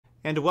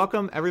And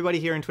welcome everybody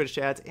here in Twitch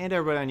chat and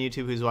everybody on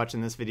YouTube who's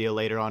watching this video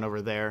later on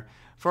over there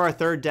for our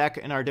third deck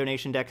in our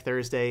donation deck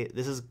Thursday.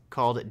 This is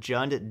called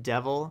Jund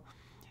Devil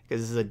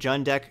because this is a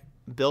Jund deck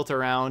built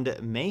around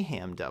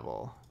Mayhem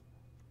Devil,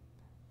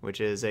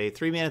 which is a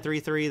 3-mana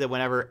 3/3 that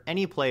whenever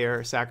any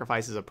player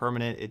sacrifices a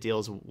permanent, it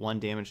deals 1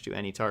 damage to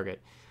any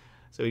target.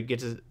 So we get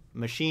to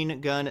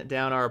machine gun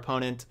down our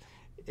opponent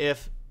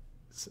if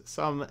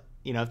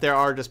if there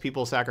are just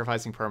people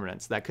sacrificing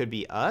permanents. That could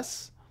be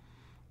us,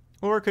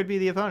 or it could be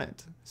the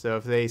opponent. So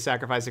if they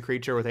sacrifice a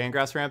creature with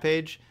Angrass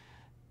Rampage,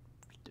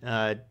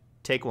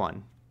 take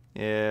 1.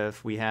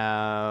 If we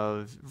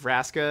have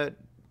Vraska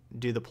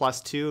do the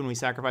 +2 and we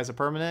sacrifice a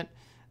permanent,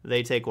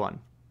 they take 1.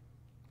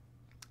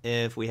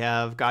 If we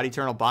have God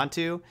Eternal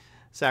Bantu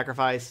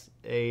sacrifice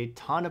a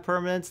ton of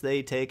permanents,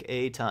 they take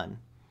a ton.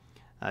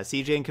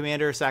 CJ and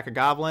Commander sack a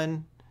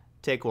Goblin,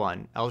 take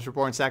 1. Eldritch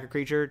Reborn sack a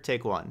creature,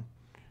 take 1.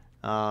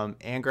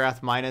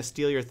 Angrath minus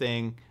steal your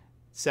thing,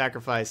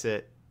 sacrifice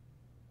it,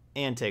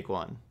 and take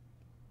 1.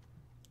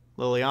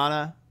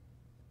 Liliana,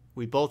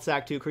 we both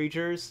sack 2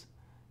 creatures,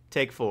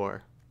 take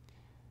 4.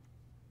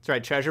 That's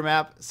right, treasure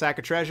map, sack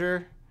a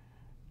treasure,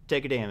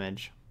 take a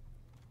damage.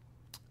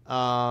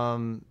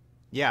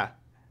 Yeah,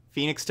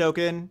 Phoenix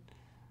token,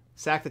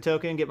 sack the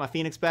token, get my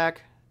Phoenix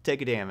back,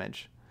 take a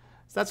damage.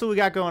 So that's what we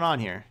got going on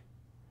here.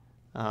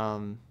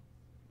 That's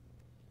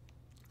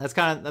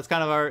kind of it's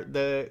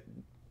the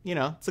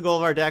goal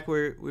of our deck.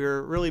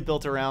 We're really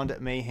built around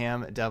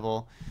Mayhem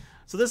Devil.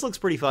 So this looks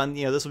pretty fun.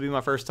 This will be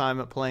my first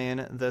time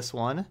playing this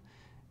one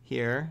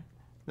here.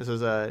 This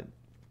was a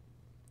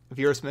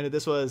viewer submitted.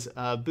 This was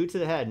Boot to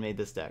the Head made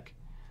this deck.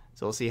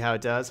 So we'll see how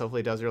it does.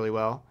 Hopefully it does really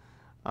well.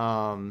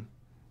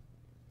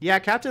 Yeah,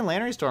 Captain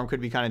Lantern Storm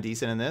could be kind of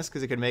decent in this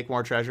because it could make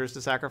more treasures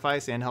to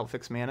sacrifice and help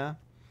fix mana.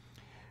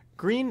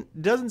 Green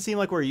doesn't seem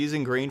like we're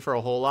using green for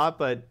a whole lot,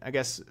 but I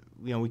guess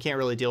we can't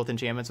really deal with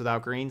enchantments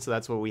without green, so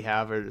that's what we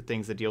have are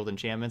things that deal with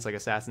enchantments like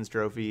Assassin's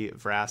Trophy,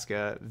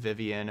 Vraska,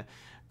 Vivian,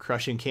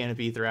 Crushing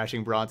Canopy,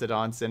 Thrashing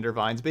Brontodon, Cinder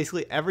Vines.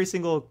 Basically every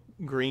single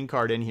green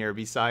card in here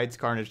besides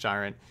Carnage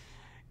Tyrant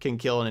can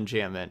kill an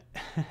enchantment.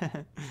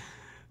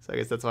 So I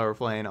guess that's why we're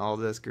playing all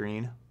this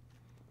green.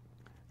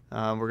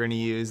 We're going to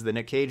use the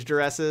Nick Cage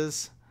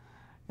Duresses,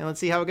 and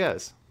let's see how it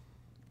goes.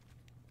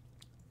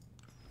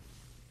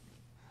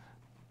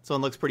 This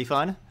one looks pretty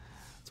fun.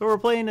 So we're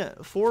playing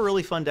 4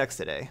 really fun decks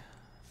today.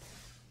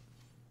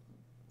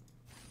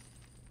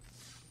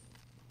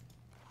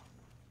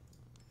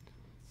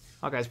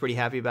 Hawkeye's pretty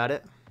happy about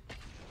it.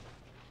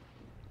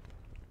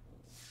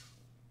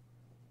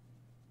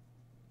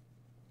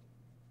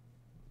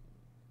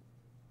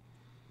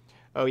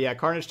 Oh yeah,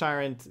 Carnage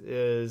Tyrant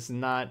is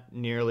not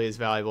nearly as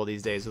valuable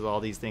these days with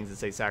all these things that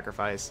say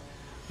sacrifice.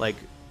 Like,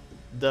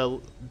 the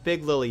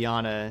big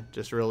Liliana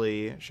just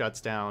really shuts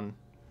down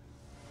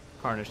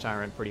Carnage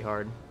Tyrant pretty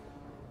hard.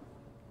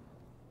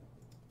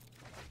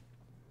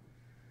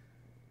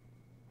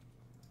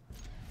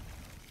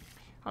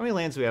 How many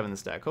lands do we have in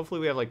this deck? Hopefully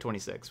we have like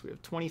 26. We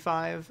have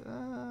 25.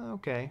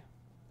 Okay.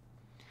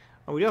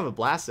 Oh, we do have a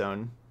Blast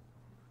Zone.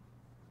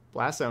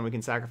 Blast Zone, we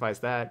can sacrifice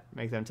that,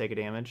 make them take a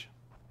damage.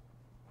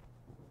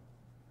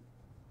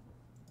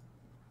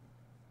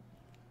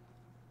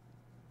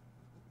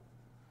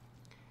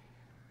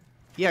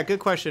 Yeah, good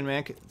question,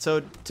 man.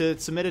 So to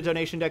submit a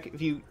donation deck,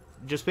 if you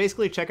just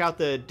basically check out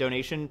the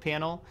donation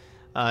panel,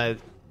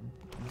 if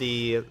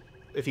you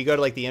go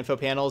to like the info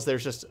panels,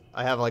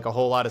 I have like a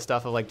whole lot of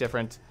stuff of like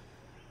different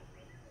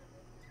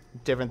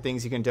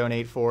things you can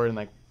donate for, and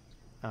like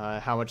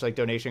how much like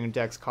donation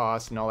decks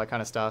cost and all that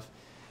kind of stuff.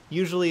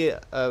 Usually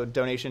a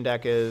donation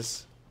deck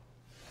is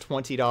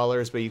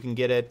 $20, but you can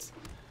get it.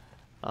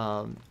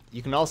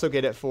 You can also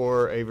get it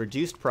for a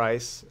reduced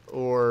price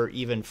or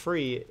even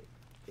free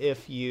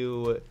if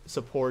you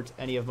support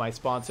any of my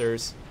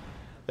sponsors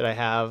that I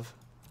have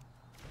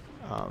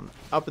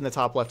up in the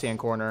top left-hand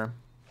corner.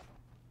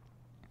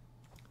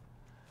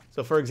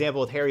 So for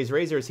example, with Harry's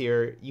Razors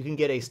here, you can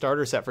get a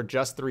starter set for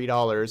just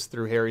 $3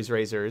 through Harry's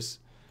Razors.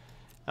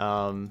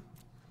 And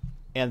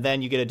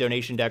then you get a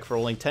donation deck for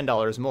only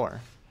 $10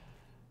 more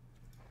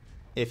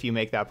if you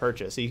make that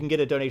purchase. So you can get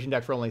a donation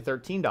deck for only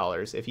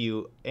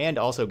 $13 and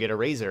also get a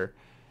razor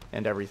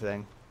and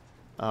everything.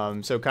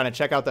 So kind of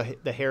check out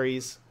the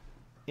Harry's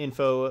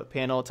info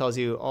panel. It tells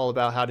you all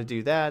about how to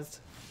do that.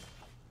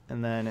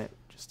 And then it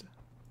just...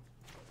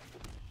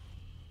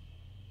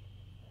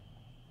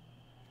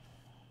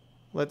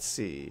 Let's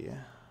see.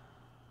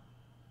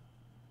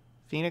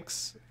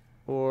 Phoenix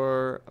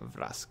or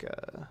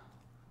Vraska?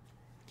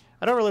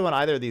 I don't really want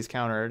either of these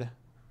countered.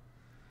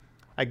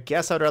 I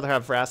guess I'd rather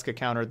have Vraska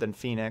countered than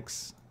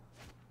Phoenix.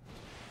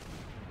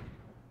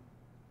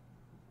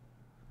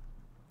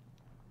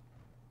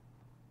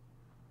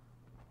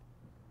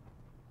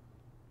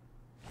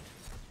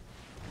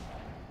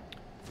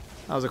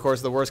 That was, of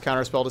course, the worst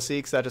counter spell to see,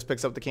 because that just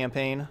picks up the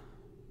campaign.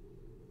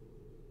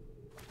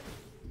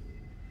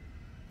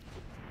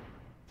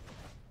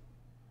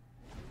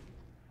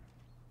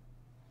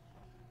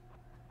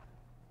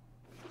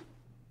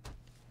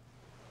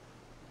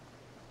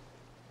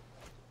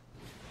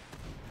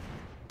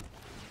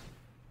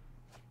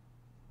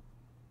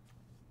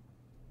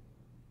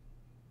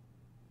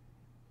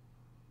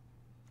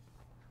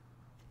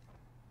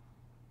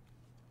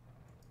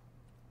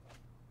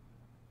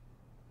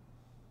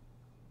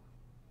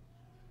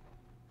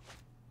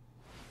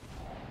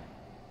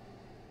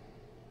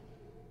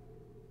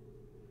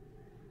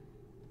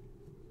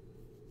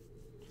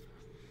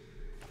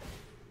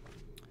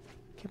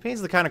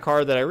 Campaign's the kind of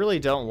card that I really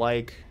don't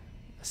like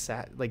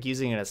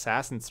using an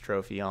Assassin's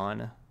Trophy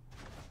on.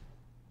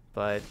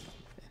 But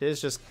it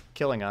is just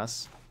killing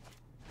us.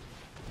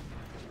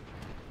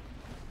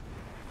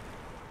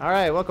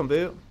 Alright, welcome,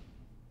 Boot.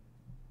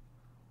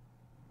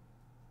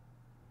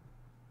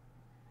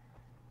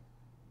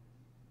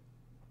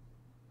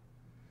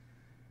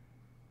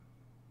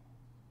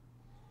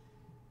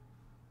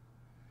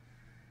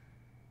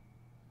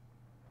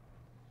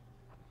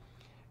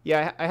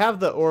 Yeah, I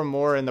have the or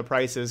more in the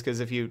prices because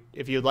if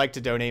you'd like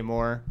to donate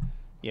more,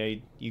 you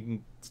know, you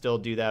can still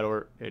do that,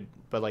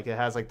 but like it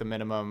has like the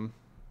minimum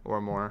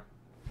or more.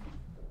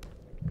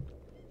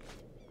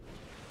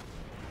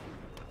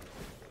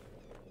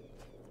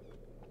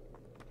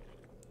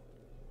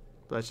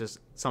 But that's just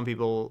some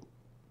people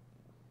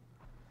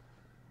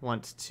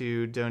want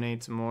to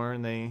donate more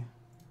and they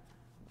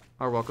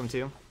are welcome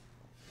to.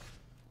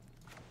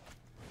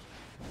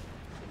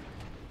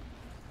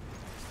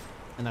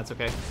 And that's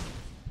okay.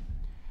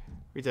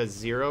 Reads as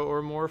 0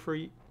 or more for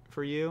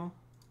you.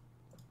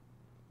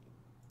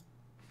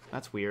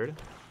 That's weird.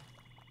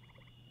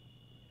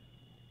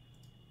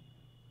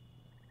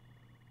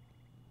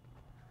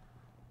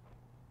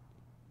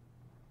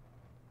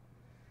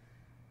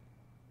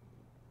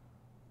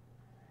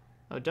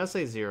 Oh, it does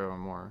say 0 or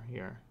more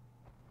here.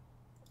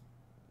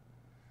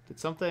 Did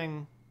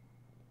something...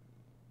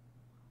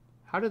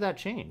 How did that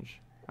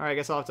change? Alright, I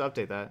guess I'll have to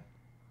update that.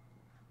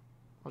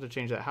 I'll have to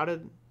change that. How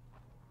did...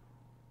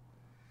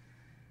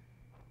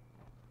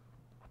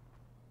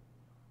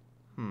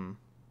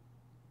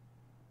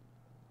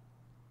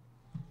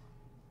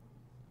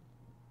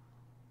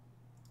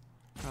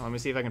 Oh, let me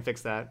see if I can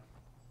fix that.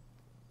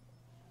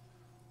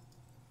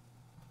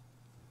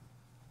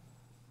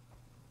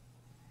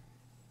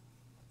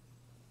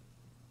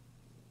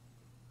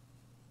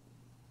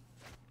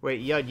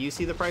 Wait, Yud, you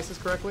see the prices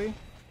correctly?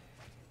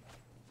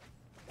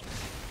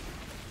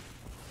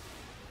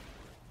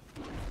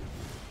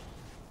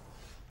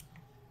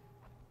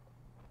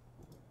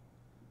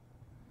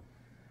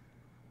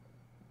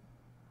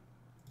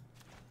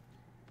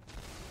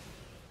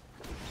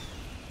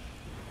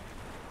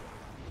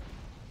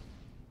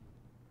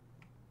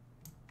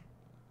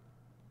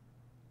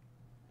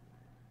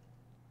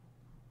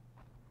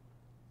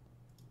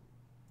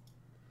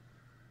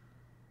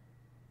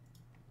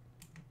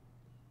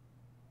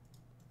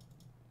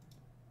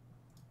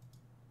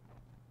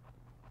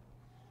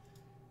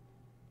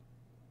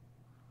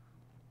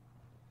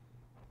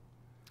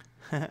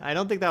 I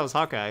don't think that was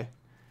Hawkeye. I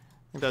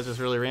think that was just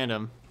really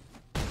random.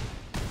 I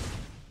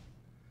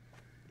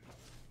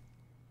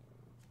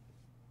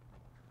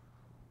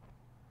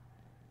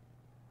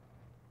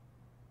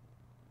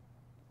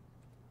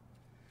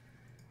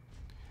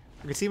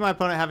can see my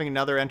opponent having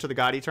another Enter the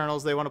God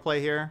Eternals they want to play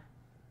here.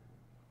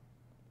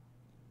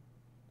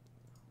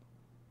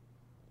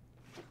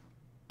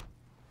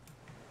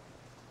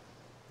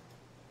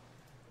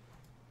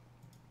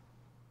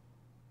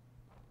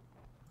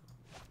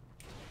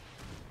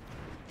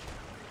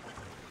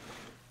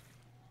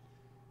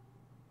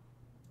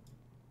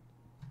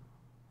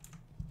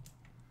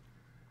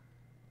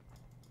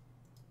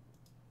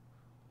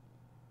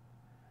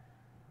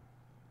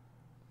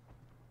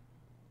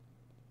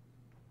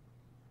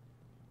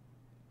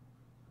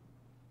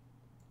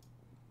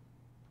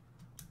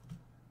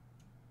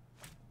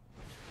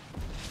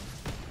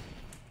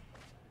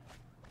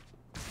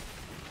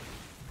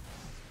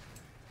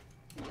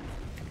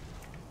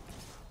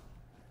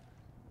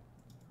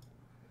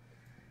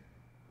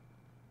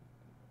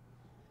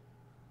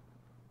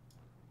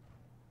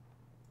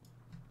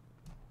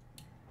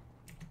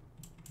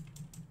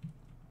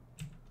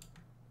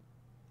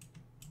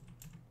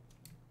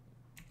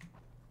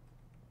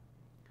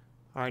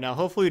 All right, now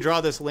hopefully we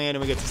draw this land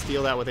and we get to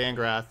steal that with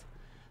Angrath.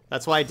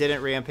 That's why I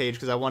didn't rampage,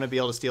 because I want to be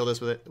able to steal this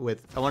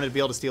with I wanted to be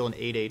able to steal an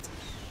 8/8.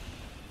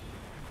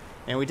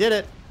 And we did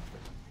it.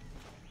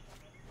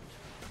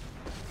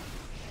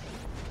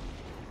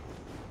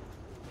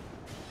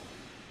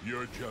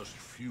 You're just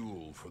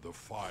fuel for the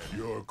fire.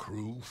 Your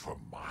crew for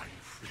my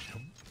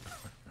freedom.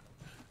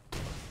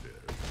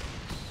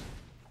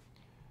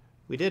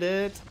 We did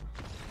it.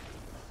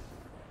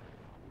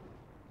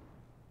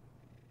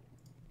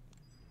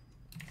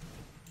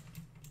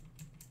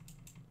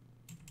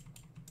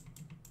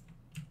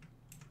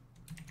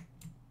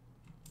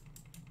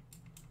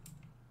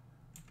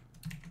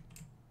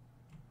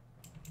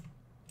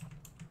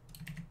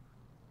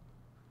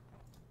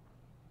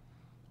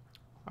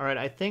 All right,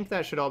 I think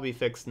that should all be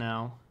fixed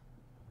now.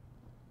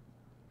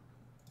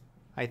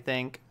 I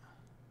think.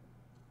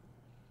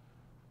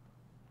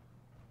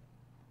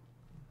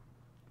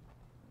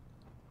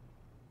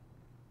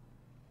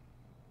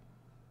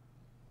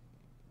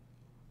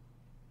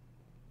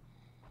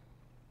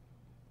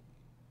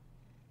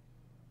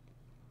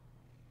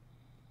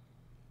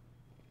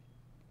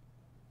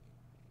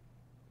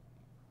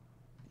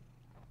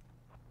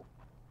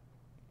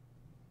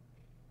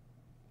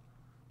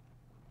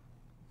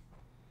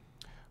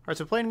 Alright,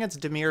 so playing against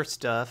Dimir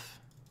stuff.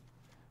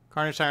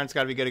 Carnage Tyrant's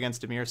got to be good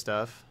against Dimir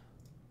stuff.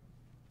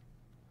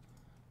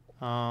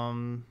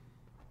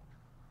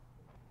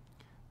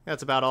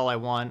 That's about all I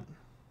want.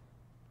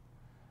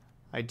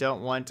 I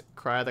don't want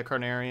Cry the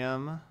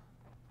Carnarium. I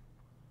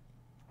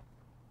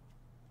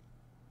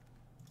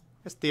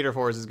guess Theater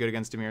Force is good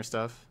against Dimir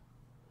stuff.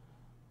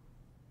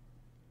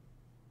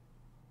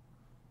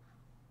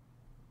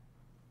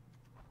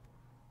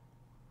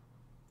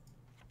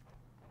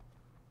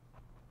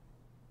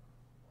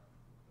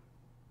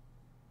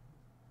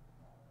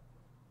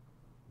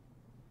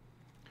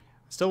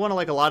 Still want to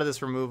like a lot of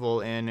this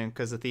removal in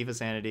because of Thief of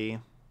Sanity.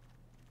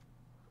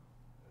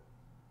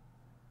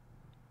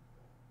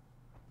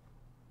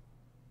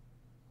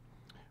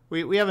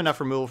 We have enough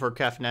removal for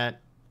Kefnet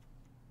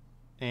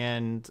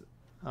and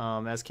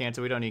as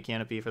Canto. We don't need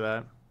Canopy for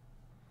that.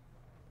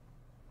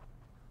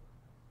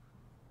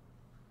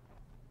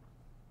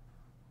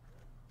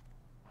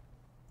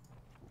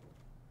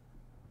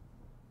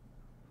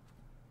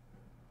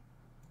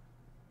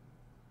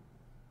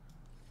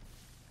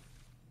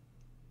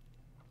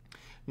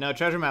 No,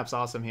 Treasure Map's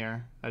awesome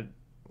here.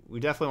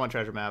 We definitely want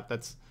Treasure Map.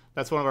 That's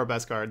one of our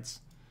best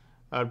cards.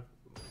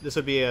 This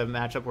would be a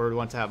matchup where we'd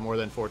want to have more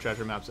than 4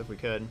 Treasure Maps if we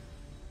could.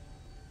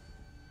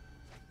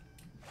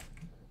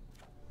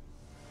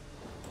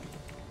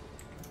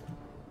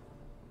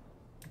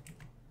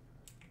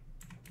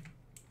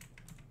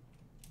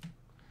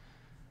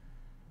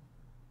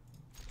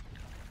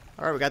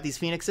 Alright, we got these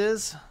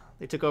Phoenixes.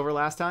 They took over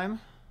last time.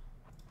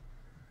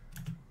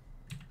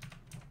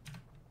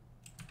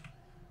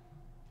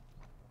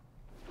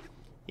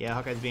 Yeah,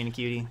 Hawkeye's being a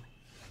cutie.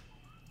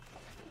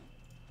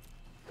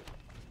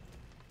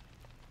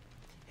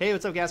 Hey,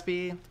 what's up,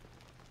 Gatsby?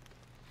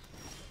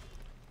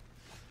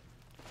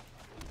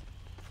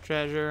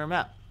 Treasure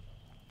Map.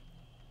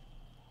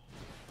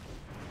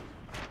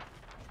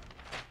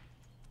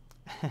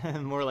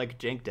 More like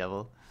Jank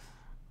Devil.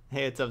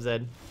 Hey, what's up,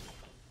 Zed?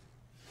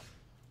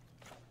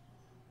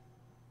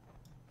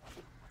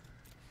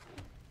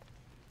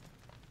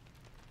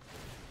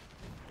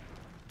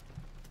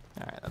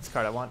 Alright, that's the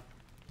card I want.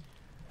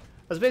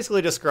 I was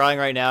basically just scrying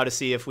right now to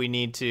see if we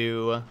need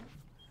to...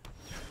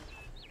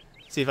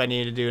 See if I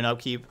need to do an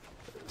upkeep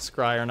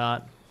scry or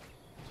not.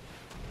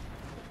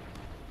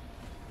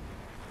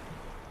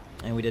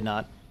 And we did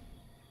not.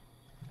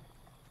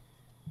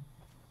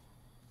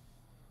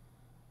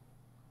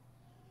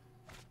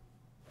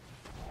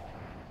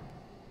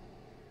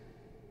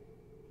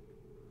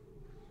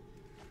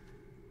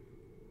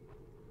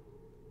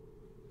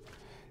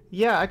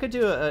 Yeah, I could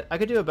do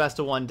a best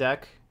of 1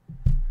 deck.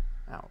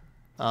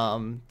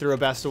 Ow. Through a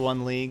best of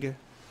 1 league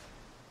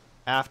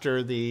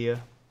after the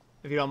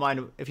if you don't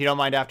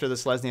mind after the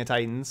Selesnya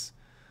Titans.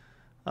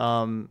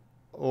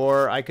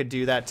 Or I could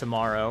do that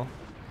tomorrow.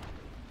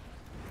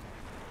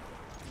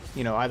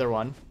 You know, either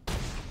one.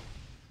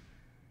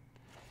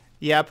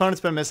 Yeah,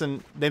 opponent's been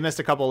missing. They missed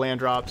a couple land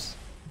drops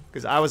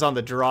because I was on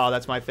the draw.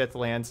 That's my 5th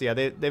land. So yeah,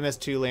 they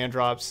missed 2 land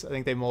drops. I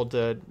think they mulled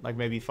to like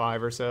maybe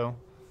 5 or so.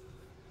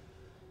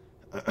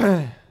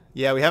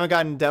 Yeah, we haven't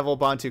gotten Devil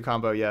Bantu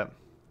combo yet.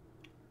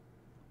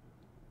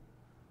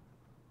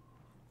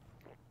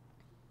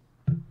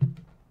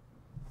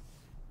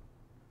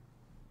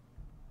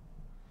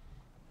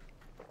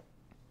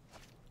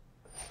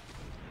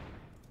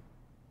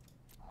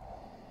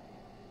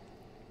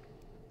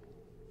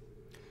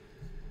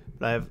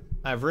 But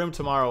I have room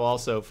tomorrow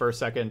also for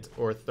 2nd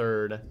or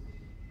 3rd.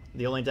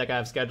 The only deck I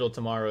have scheduled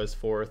tomorrow is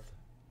 4th.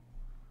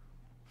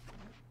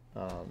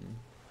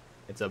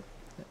 It's a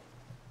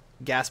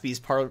Gatsby's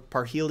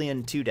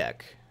Parhelion 2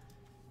 deck.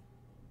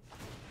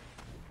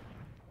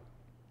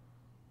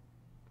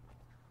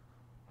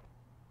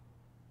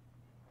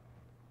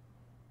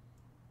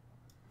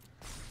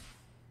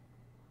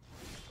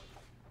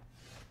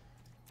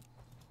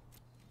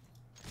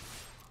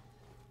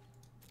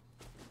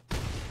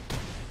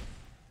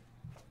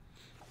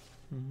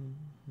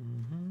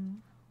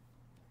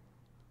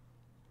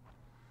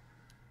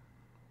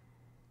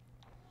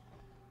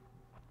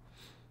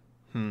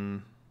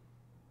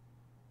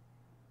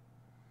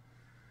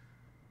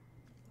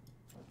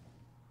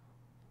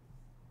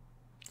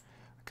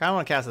 I kind of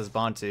want to cast this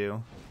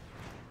Bantu.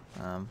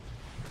 We'll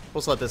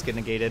just let this get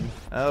negated.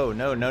 Oh,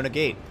 no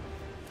negate.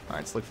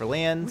 Alright, let's look for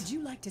lands. Would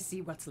you like to see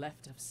what's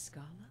left of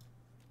Scala?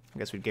 I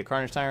guess we'd get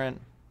Carnage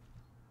Tyrant.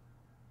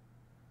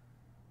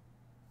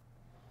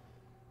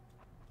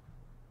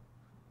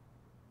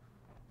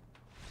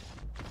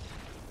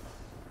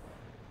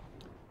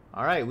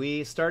 Alright,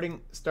 we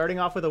starting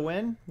off with a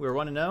win. We're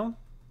 1-0.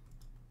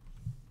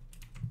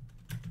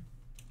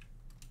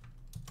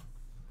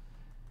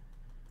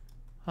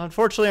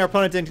 Unfortunately, our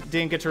opponent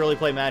didn't get to really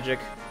play Magic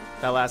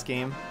that last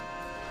game.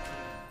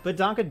 But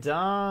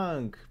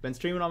Donkadonk! Been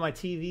streaming on my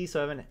TV,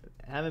 so I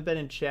haven't been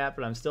in chat,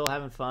 but I'm still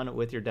having fun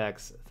with your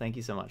decks. Thank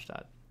you so much,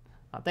 Todd.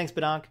 Thanks,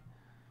 Badonk.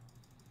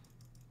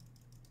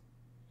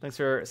 Thanks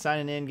for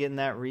signing in, getting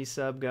that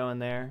resub going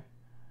there.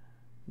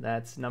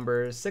 That's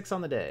number 6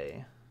 on the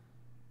day.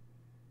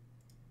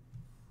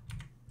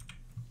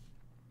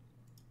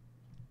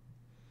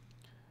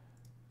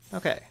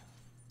 Okay.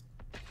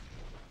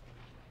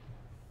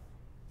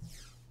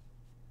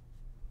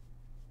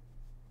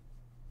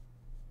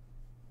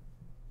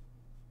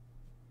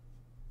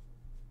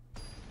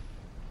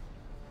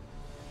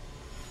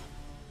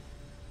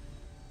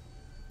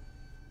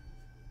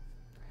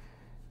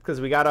 because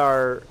we got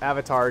our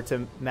avatar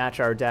to match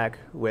our deck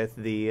with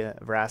the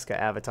Vraska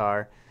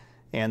avatar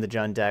and the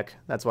Jund deck.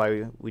 That's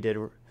why we did.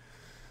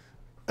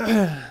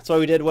 That's why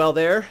we did well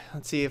there.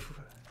 Let's see if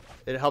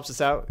it helps us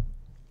out.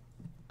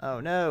 Oh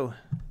no,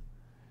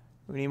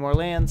 we need more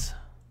lands.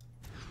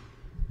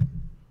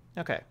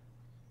 Okay,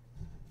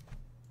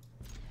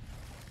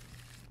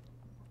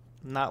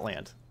 not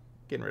land.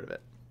 Getting rid of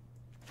it.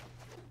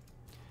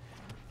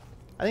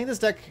 I think this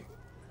deck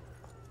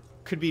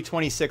could be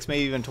 26,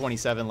 maybe even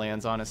 27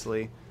 lands,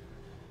 honestly.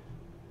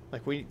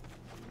 Like, we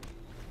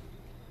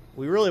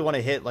really want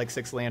to hit, like,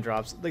 6 land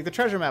drops. Like, the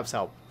treasure maps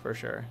help, for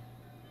sure.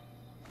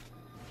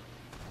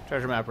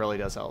 Treasure map really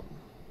does help.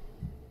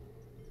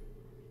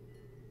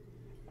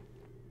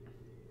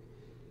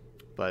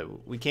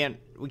 But we can't,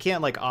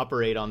 like,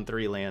 operate on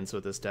 3 lands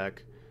with this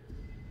deck.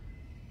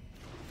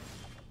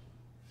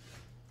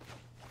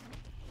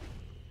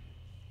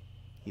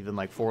 Even,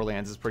 like, 4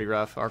 lands is pretty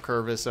rough. Our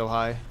curve is so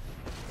high.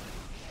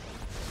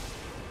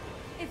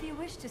 If you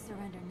wish to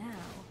surrender now,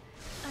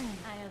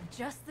 I have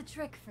just the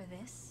trick for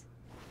this.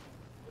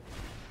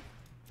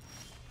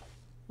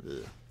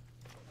 Ugh.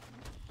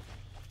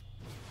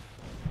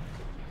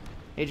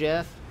 Hey,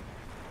 Jeff.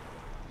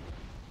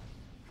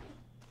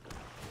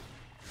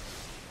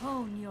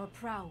 Hone your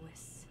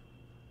prowess.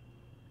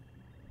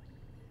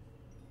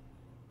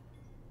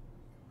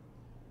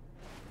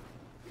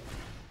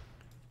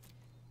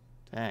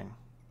 Dang.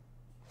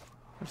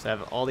 Just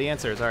have all the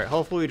answers. All right,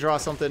 hopefully we draw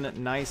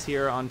something nice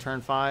here on turn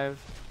 5.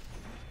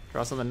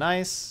 Draw something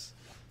nice.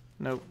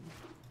 Nope.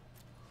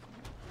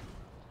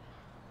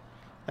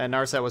 That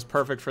Narset was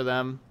perfect for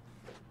them.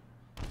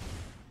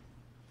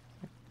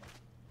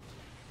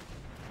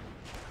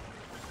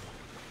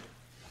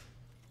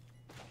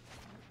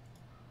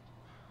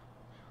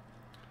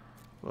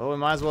 Well, we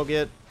might as well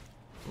get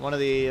one of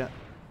the...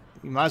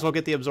 You might as well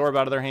get the Absorb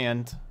out of their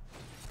hand.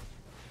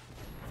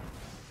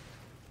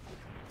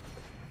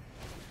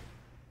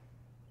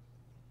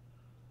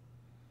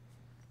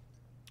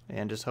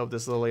 And just hope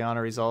this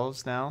Liliana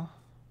resolves now.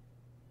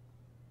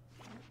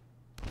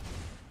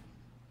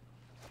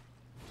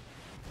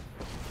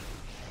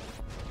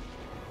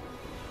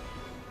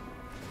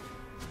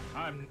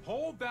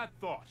 Hold that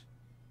thought.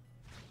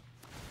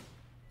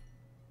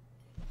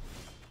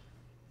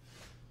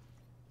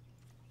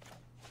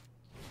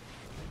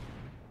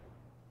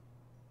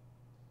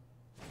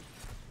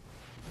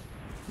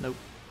 Nope.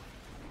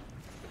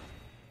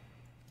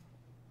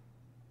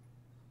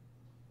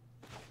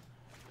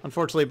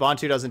 Unfortunately,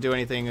 Bantu doesn't do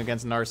anything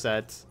against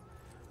Narset,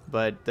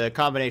 but the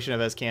combination of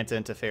Azcanta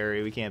and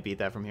Teferi, we can't beat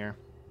that from here.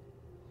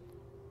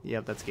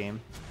 Yep, that's game.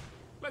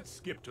 Let's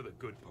skip to the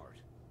good part.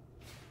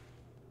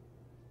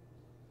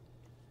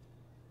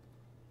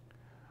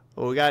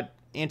 Well, we got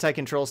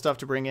anti-control stuff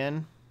to bring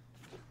in.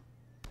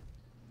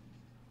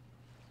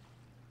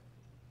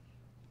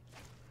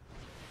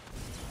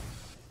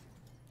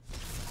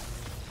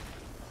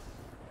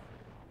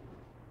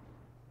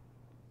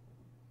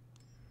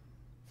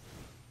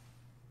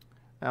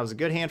 That was a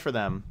good hand for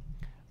them.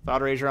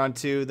 Thought Erasure on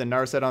 2, then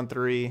Narset on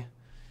 3,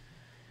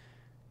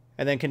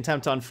 and then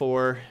Contempt on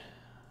 4,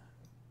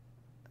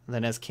 and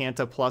then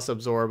Azcanta plus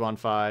Absorb on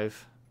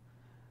 5,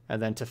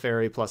 and then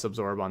Teferi plus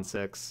Absorb on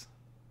 6.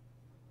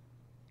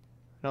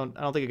 I don't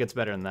think it gets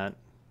better than that.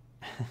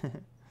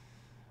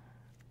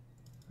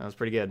 That was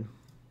pretty good.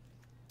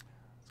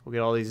 So we'll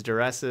get all these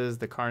Duresses,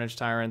 the Carnage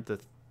Tyrant, the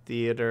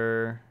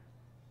Theater.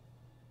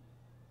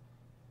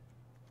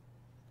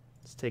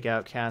 Let's take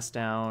out Cast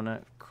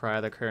Down,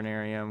 Cry the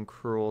Carnarium,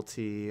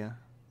 Cruelty.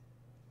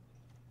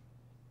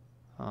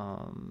 I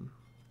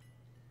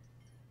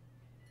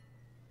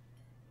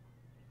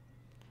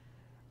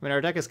mean,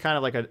 our deck is kind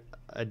of like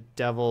a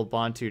Devil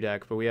Bantu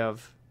deck, but we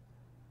have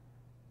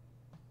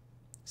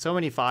so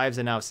many 5s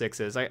and now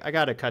 6s. I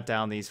got to cut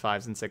down these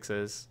 5s and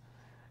 6s.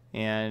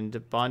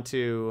 And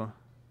Bantu...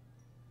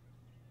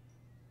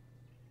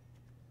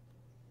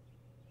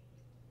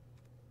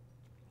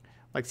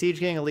 Like, Siege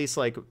Gang at least,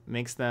 like,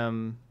 makes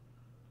them...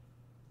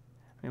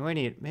 I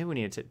mean, maybe we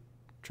need to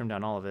trim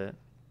down all of it.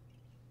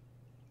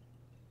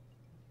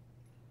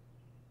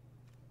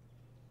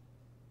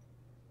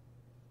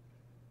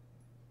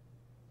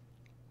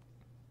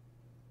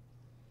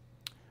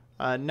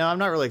 No, I'm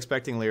not really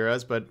expecting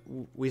Lyras, but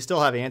we still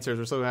have answers.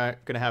 We're still going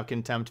to have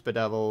Contempt,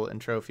 Bedevil, and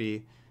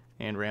Trophy,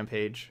 and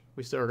Rampage.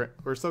 We're still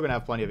going to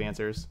have plenty of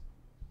answers.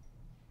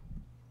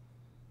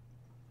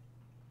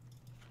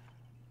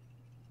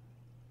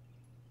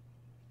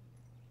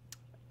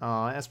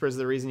 Esper is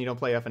the reason you don't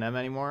play F&M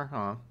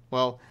anymore?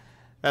 Well,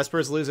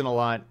 Esper's losing a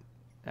lot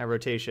at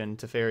rotation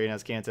to Fairy and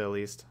Azcanta at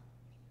least.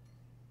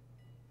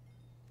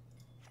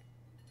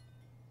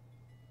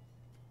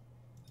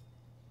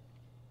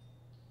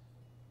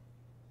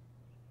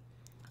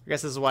 I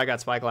guess this is why I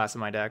got Spyglass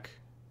in my deck.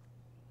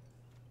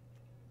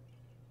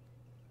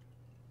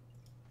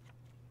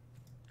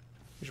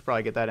 We should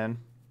probably get that in.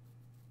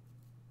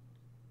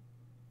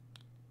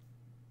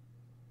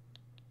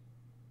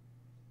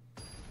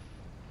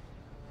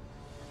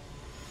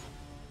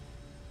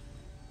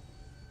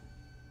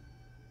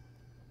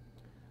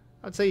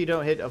 I'd say you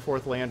don't hit a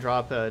 4th land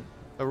drop a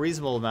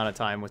reasonable amount of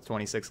time with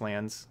 26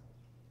 lands.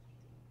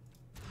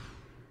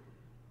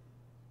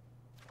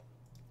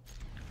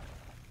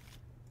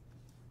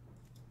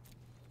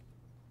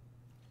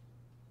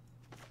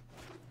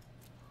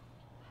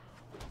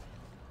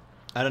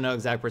 I don't know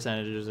exact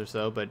percentages or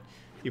so, but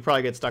you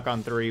probably get stuck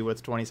on 3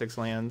 with 26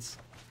 lands.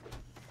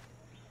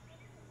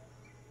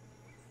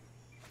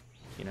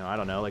 You know, I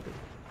don't know, like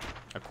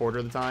a quarter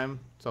of the time,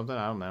 something,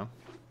 I don't know.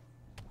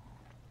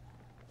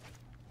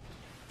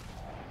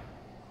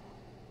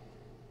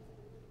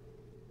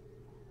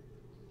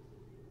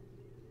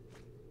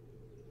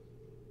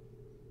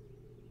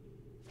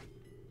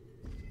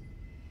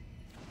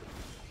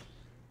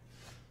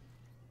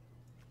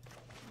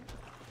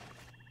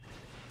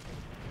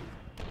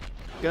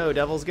 Go,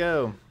 Devils,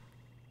 go.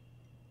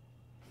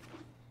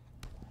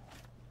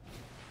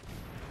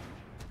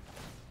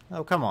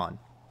 Oh, come on.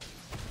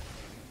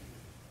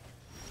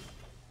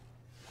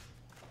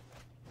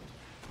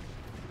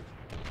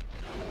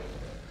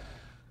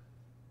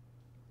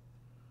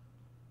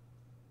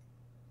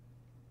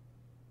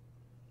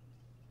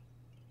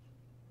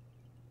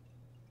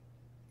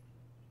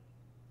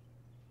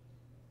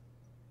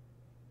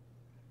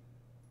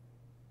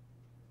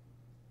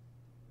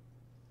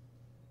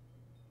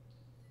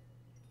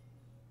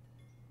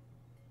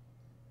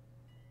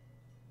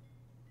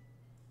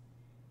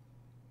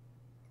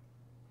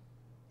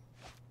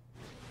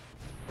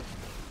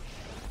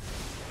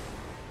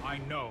 I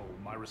know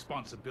my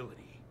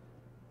responsibility.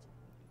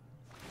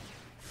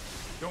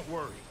 Don't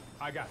worry,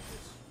 I got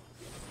this.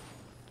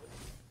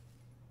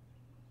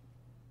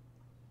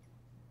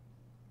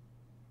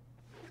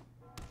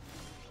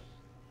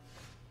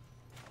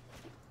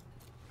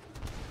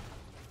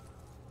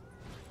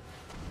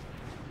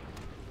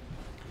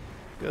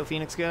 Go,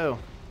 Phoenix, go.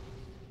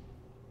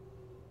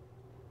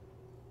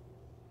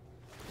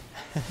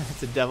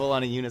 It's a devil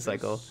on a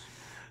unicycle.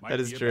 That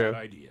is true.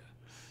 Bad idea.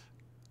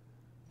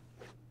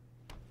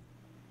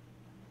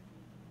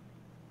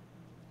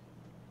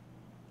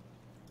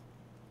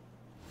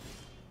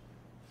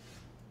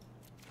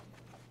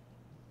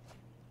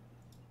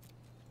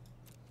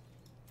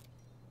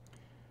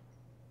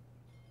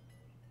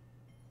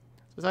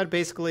 Besides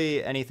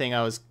basically anything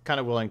I was kind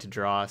of willing to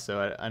draw,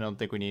 so I don't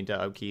think we need to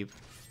upkeep.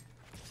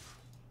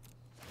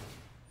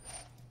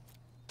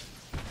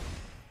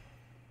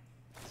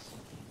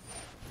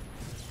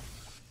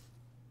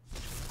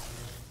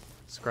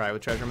 Scry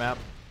with treasure map.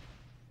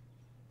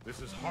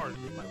 This is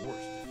hardly my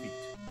worst defeat.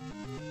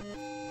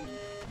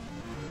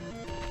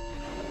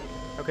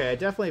 Okay, I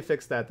definitely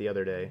fixed that the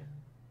other day.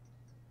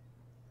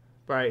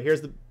 Alright,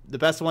 here's the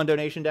best one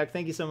donation deck.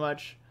 Thank you so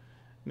much,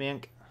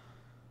 Mink.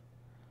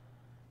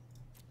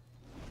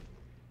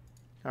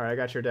 Alright, I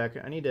got your deck.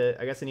 I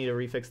guess I need to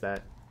refix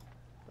that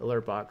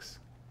alert box.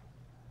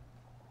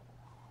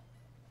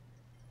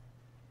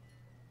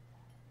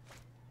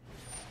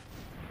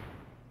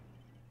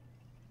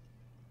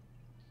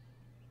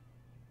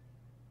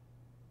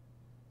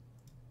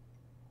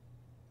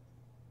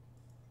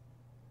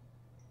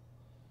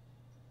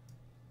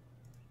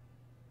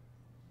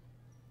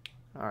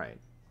 Alright.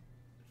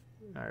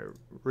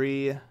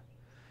 Alright,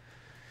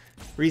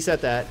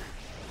 reset that.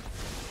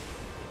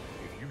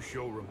 If you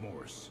show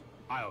remorse,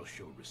 I'll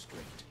show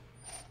restraint.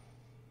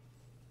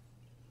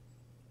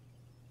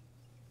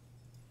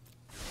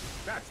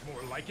 That's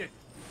more like it.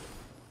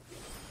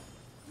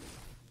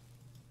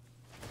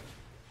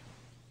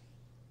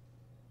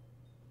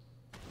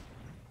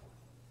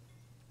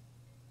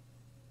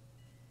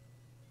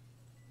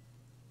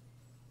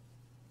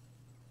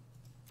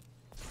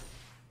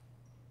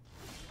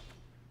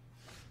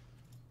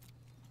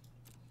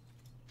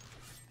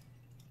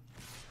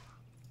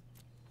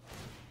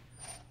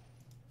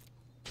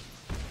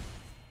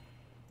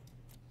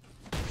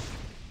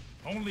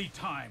 Only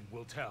time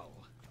will tell.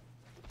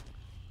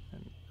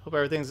 Hope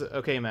everything's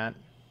okay, Matt.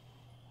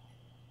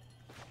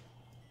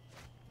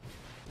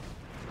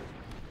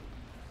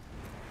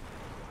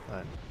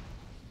 But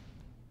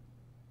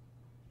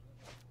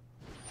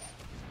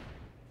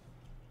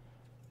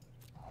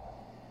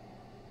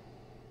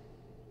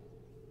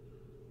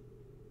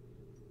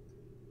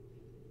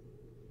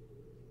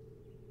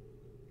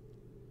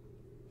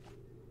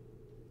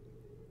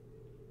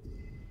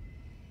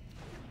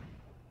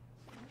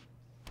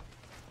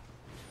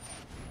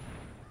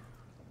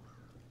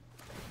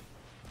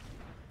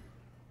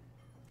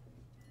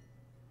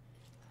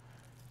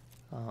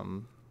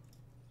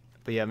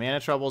But yeah, mana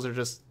troubles are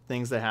just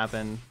things that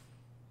happen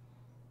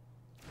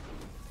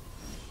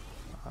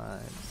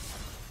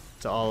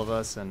to all of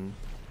us, and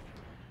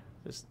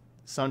just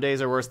some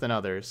days are worse than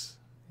others.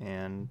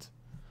 And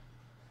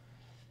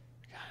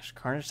gosh,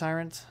 Carnage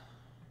Tyrant.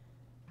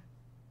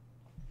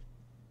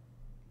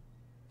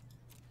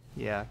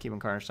 Yeah, keeping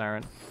Carnage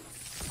Tyrant.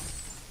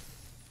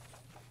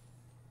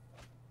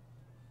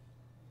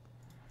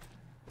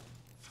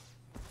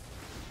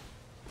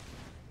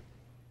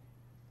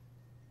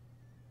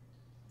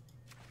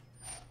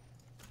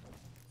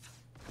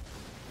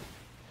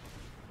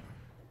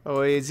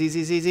 Oh, wait,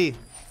 Z.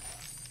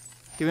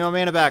 Give me my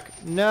mana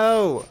back.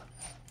 No!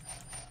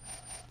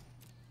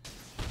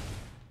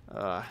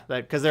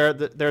 Because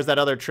there's that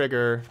other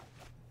trigger.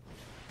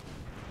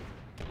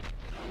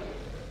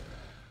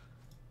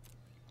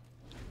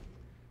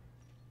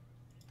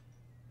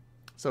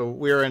 So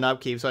we were in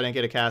upkeep, so I didn't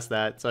get to cast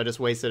that. So I just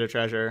wasted a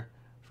treasure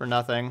for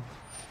nothing.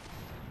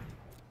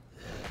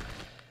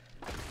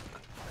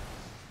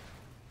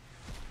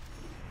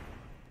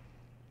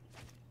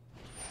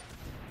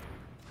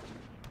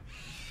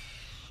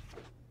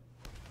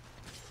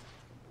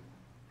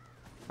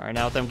 Alright,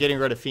 now with them getting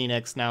rid of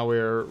Phoenix, now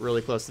we're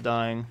really close to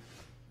dying.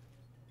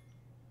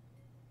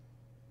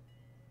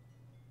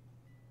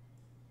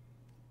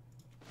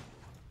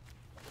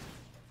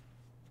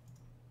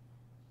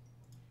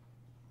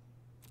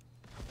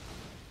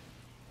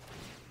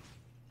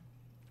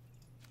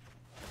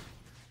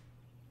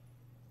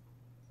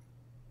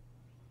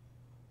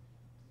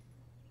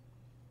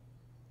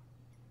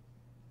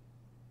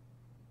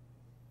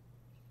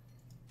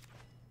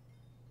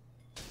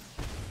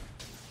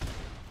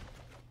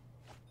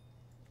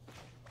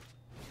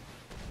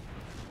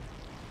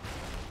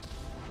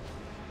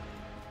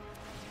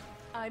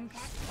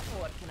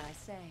 What can I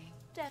say?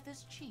 Death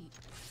is cheap.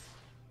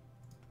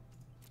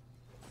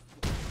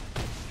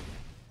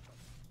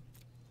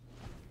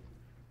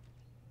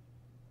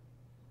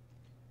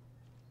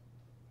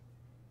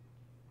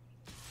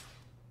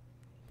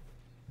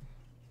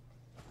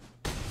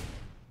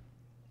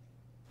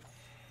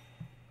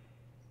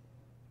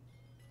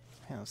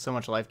 Yeah, so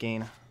much life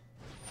gain.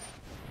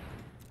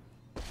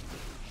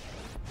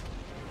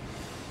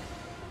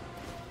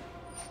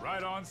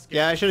 Right on.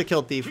 Yeah, I should have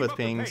killed Thief with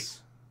pings.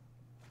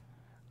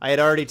 I had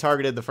already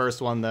targeted the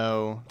first one,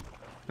 though,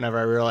 whenever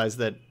I realized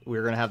that we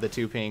were going to have the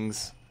 2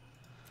 pings.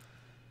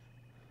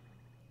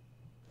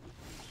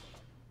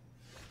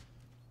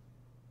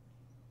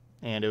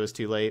 And it was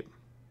too late.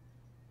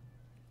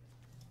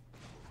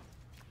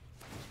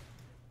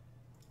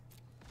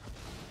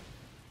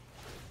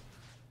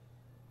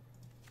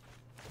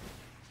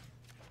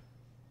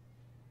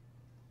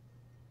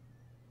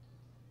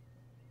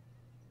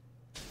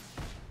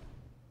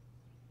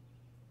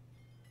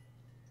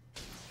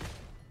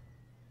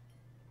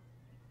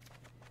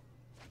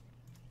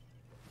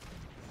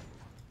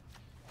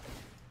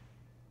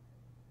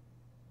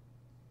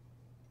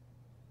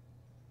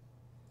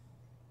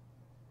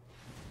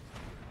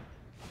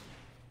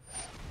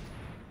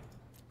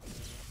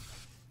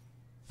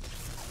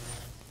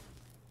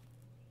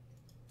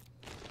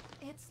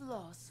 Its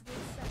loss will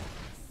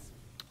sadness.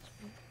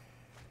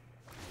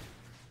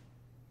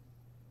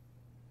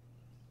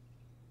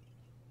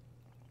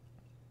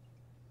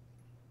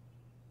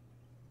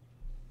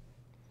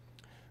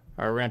 Alright,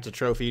 we're going to have to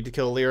trophy to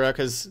kill Lyra,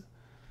 because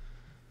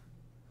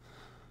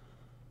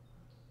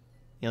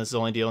this is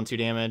only dealing 2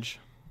 damage.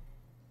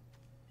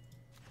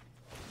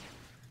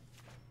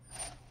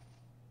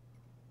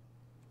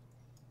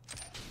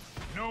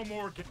 No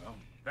more. Well,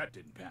 that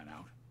didn't pan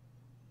out.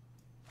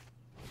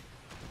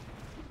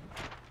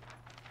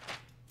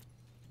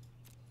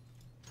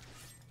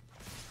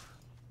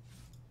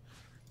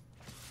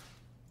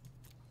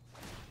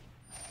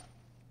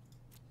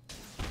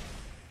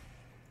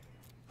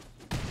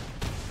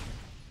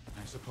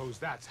 I suppose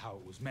that's how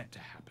it was meant to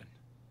happen.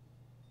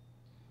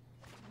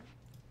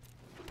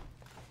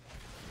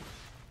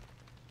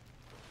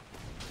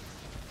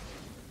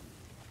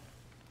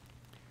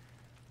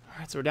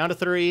 Alright, so we're down to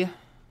 3.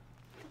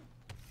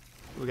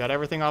 We got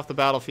everything off the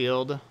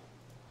battlefield.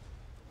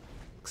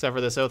 Except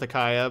for this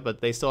Othakaya,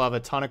 but they still have a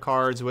ton of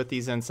cards with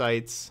these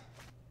insights.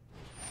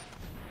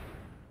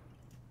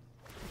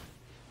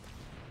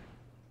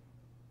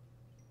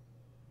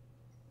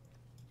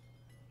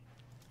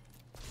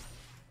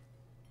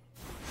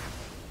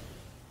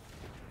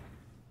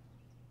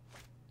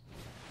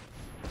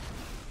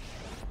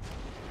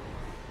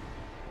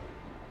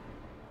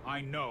 I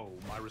know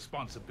my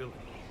responsibility.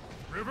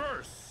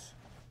 Reverse!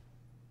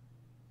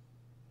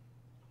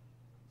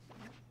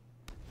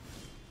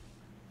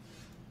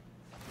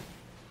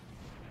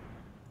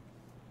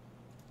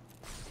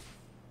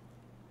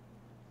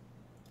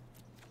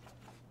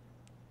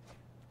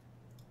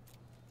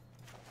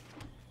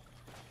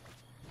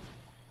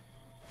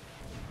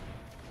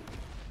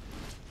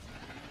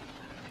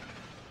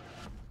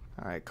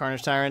 Alright,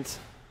 Carnage Tyrant.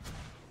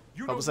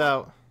 You Help know us what?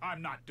 out.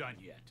 I'm not done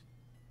yet.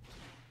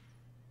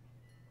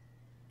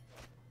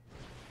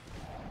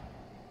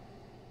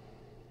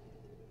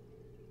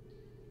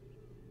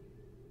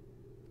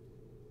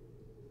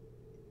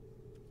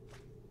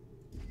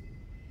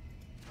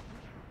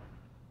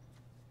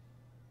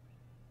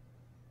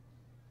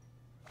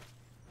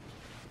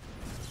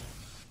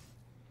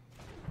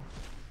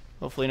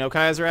 Hopefully no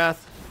Kaya's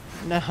Wrath.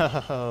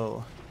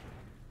 No.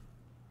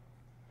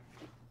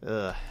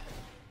 Ugh.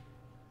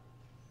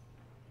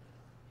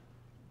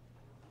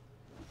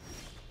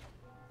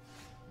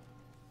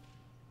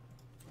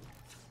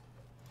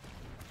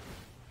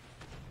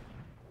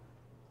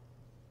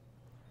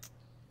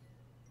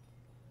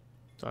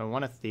 Do I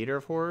want a Theater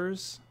of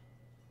Horrors?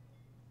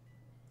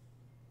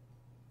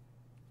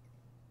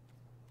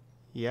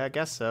 Yeah, I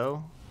guess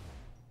so.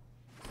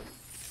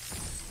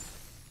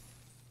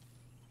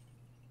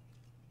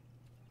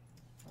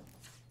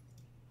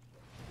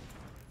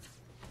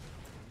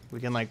 We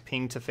can like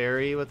ping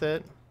Teferi with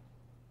it.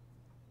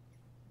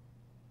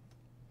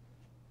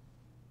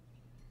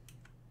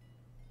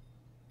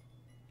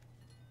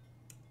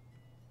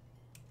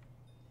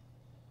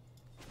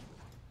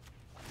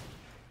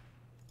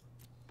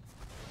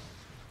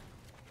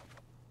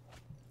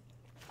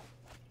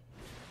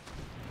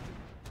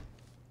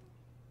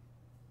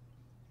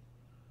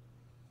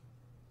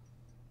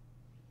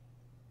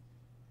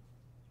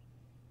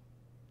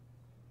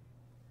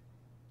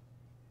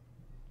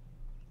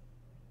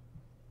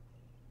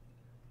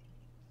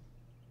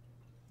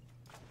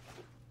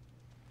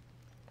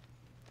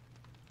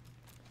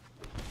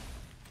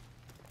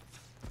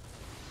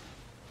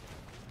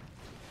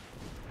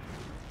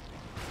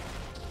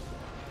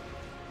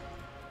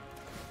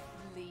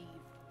 Leave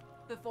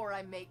before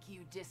I make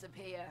you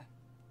disappear.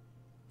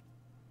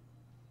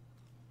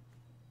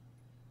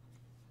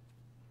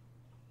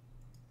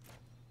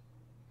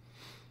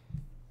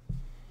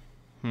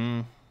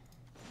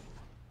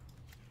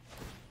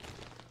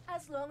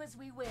 As long as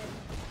we win,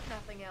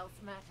 nothing else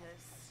matters.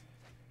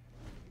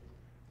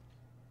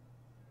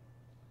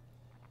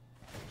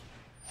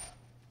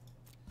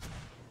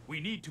 We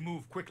need to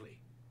move quickly.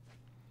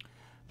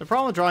 The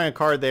problem with drawing a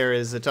card there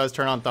is it does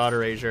turn on Thought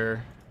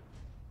Erasure.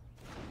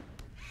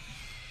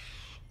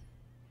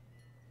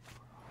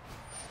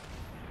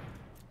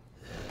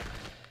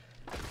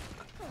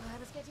 Oh, I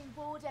was getting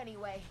bored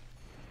anyway.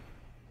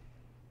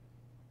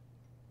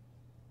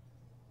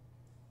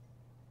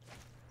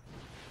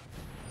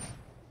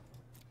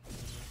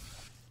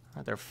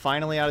 Alright, they're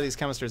finally out of these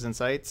Chemister's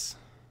Insights.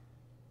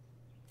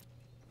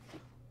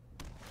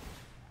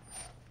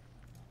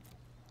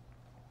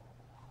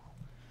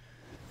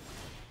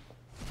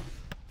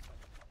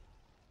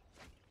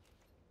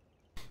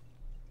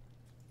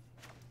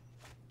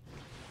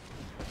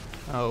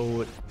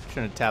 Oh,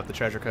 shouldn't have tapped the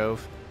Treasure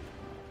Cove.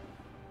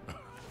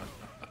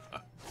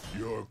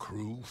 Your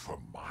crew for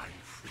my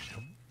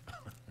freedom?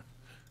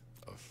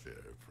 A fair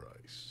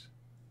price.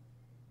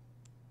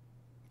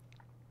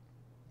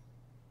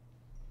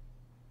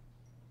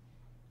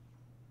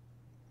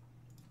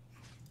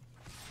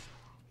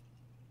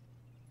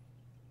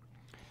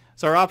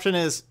 So our option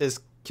is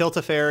kill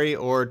Teferi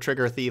or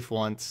trigger Thief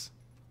once.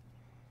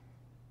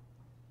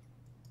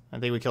 I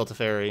think we kill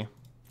Teferi.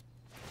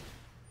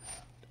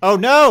 Oh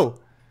no!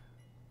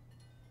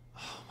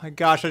 Oh my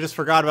gosh, I just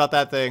forgot about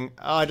that thing.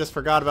 Oh, I just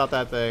forgot about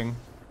that thing.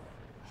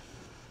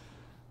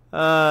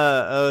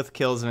 Oath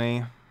kills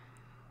me.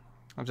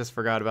 I just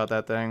forgot about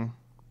that thing.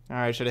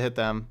 Alright, should have hit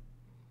them.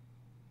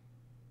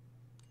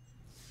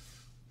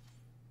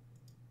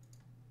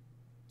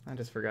 I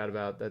just forgot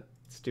about that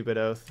stupid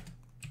Oath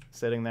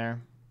sitting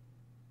there.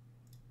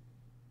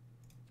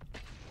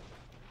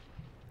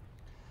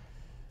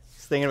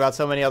 Just thinking about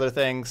so many other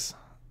things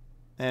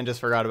and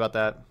just forgot about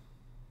that.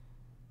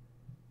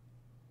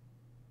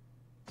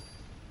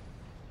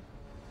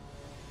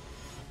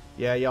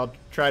 Yeah, y'all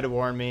tried to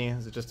warn me. It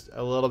was just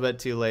a little bit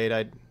too late.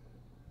 I'd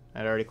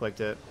already clicked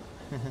it.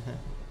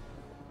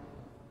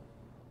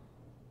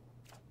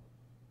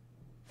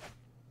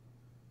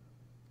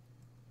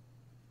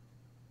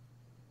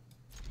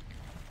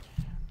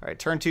 Alright,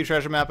 turn 2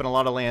 treasure map and a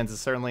lot of lands is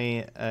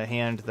certainly a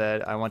hand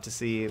that I want to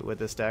see with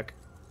this deck.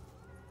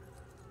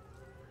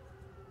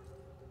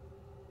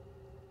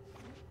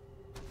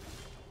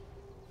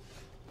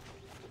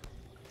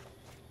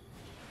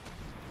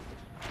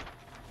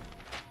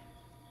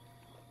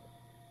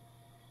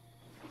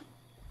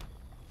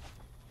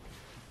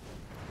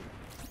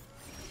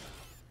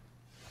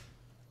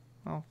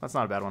 Oh, that's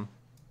not a bad one.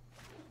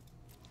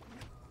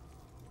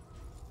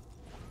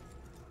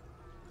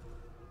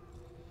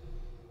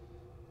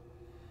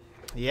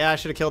 Yeah, I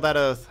should have killed that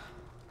Oath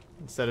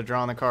instead of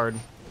drawing the card.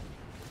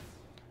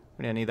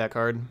 We didn't need that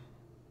card.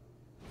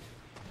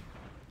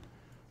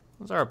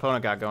 What's our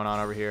opponent got going on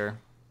over here?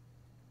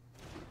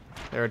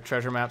 They're a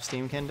treasure map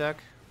Steamkin deck.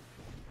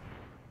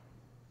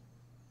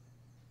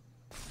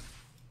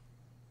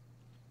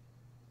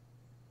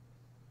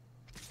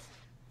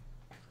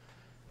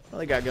 What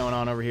they got going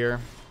on over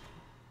here?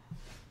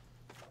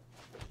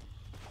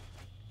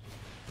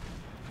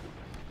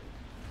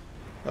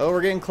 Oh,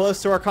 we're getting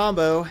close to our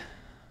combo.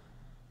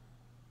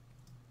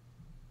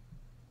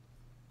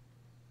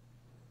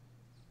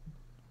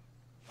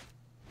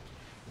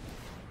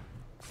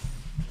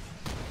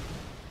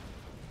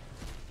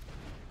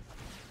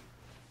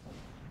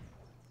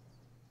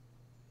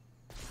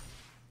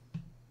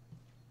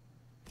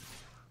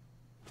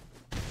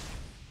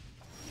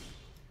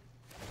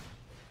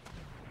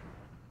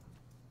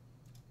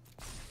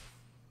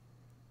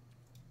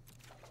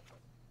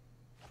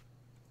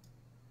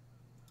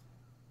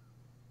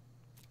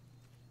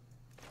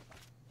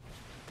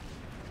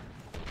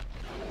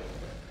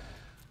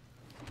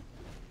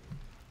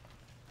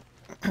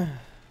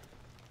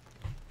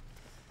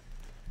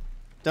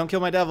 Don't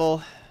kill my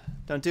devil.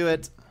 Don't do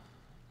it.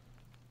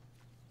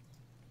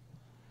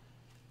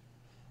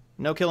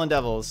 No killing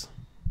devils.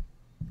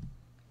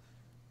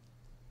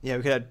 Yeah,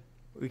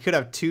 we could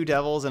have 2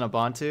 devils and a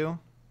Bantu.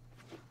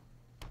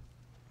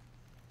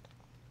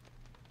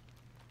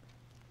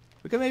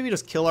 We could maybe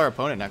just kill our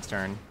opponent next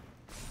turn.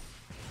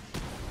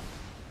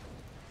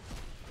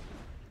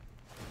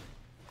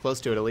 Close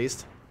to it, at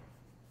least.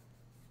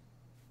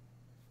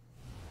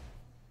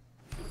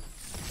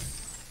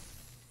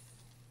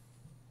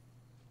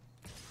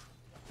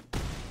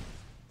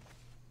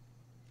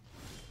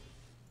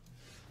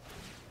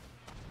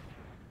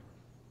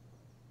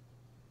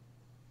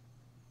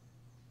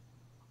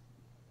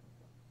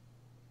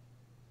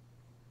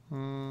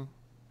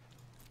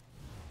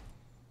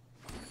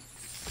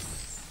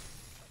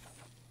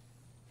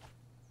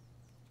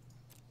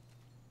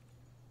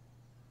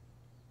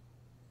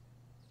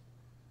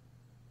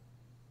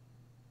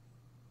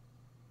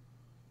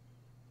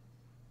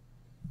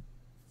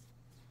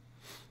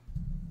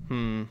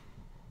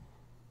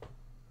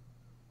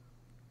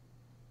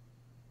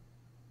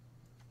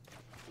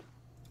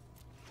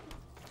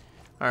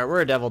 Alright,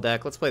 we're a devil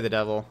deck. Let's play the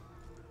devil.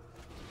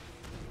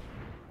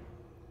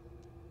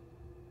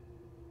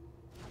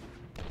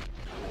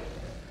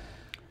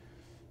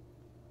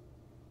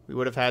 We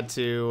would have had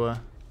to...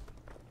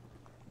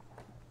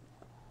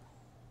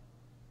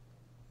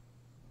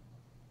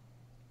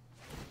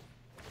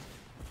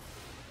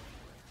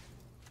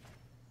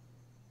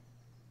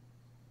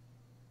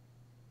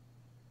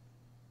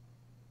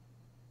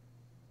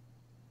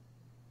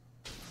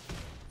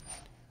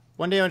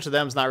 One damage to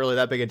them is not really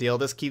that big a deal.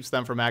 This keeps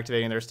them from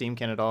activating their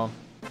Steamkin at all.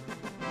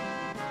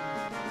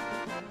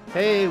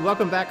 Hey,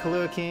 welcome back,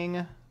 Kahlua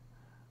King,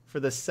 for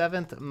the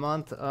 7th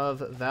month of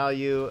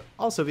value,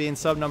 also being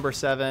sub number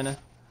 7.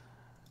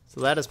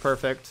 So that is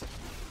perfect.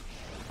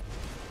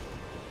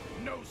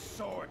 No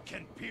sword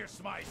can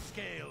pierce my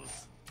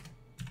scales.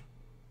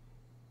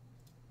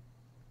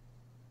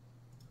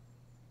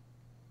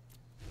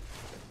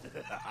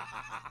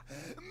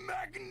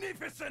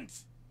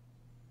 Magnificent!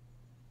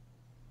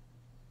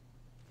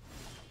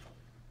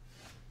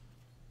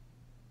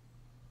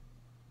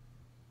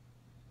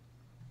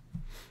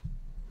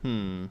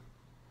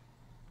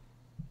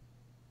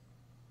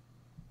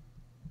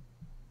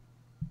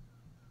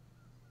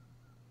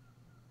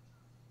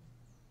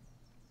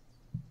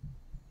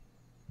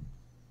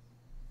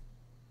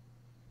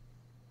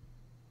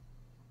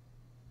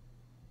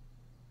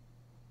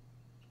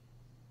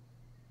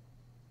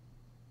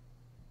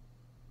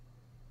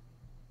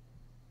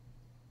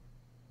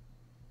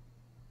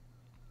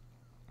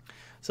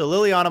 So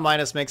Liliana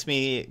minus makes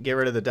me get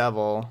rid of the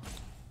devil.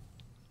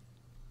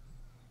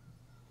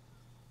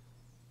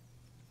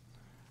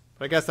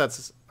 But I guess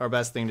that's our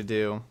best thing to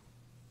do.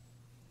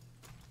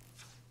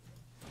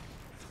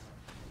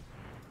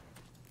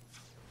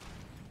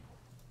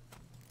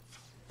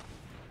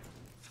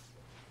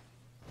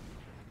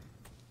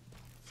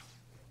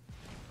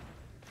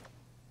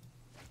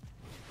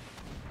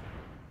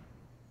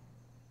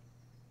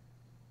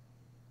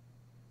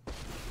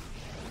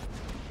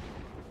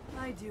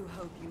 I do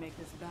hope you make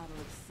this battle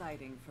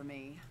exciting for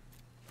me.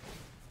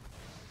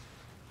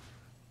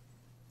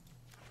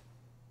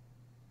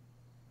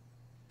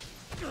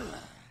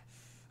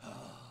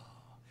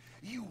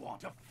 You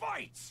want to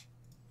fight?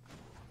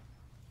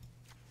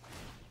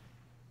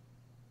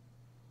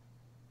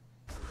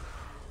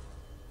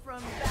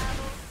 From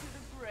battle to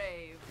the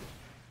grave.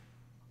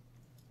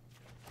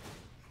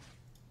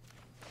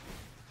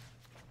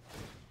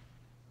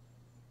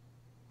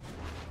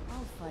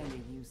 I'll find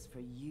a use for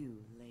you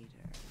later.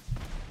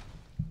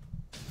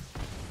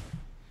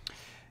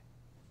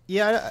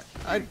 Yeah,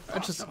 I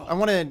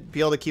want to be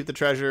able to keep the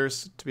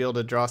treasures, to be able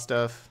to draw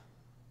stuff.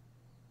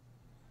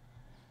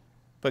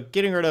 But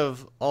getting rid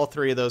of all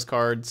 3 of those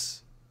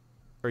cards,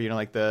 or, you know,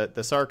 like the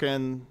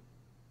Sarkhan,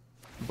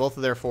 both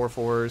of their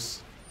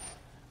 4/4s,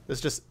 this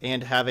just,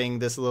 and having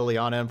this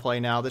Liliana in play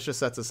now, this just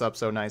sets us up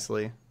so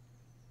nicely.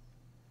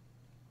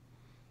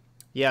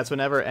 Yeah, it's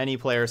whenever any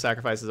player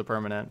sacrifices a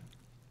permanent.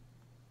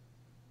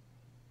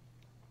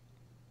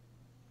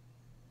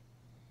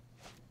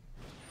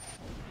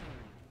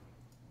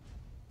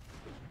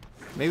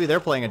 Maybe they're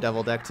playing a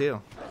devil deck too.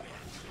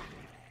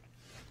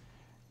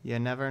 You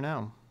never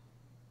know.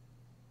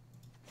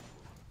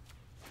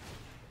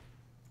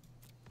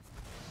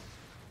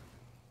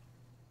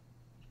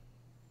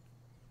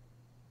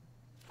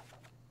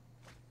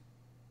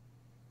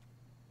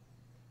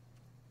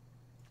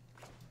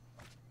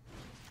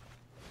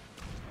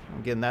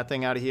 I'm getting that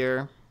thing out of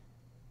here.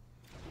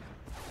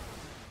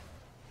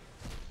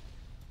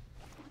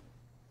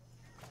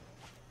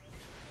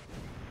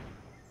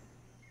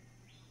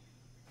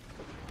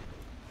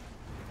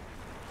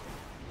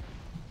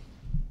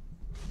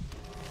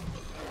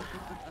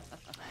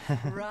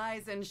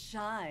 Rise and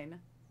shine.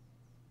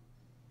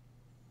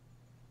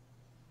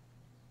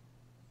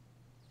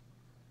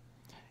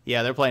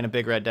 Yeah, they're playing a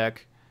big red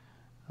deck.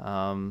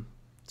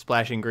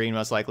 Splashing green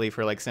most likely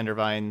for like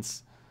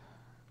Cindervines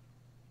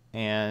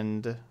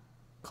and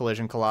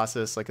Collision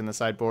Colossus like in the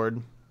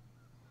sideboard.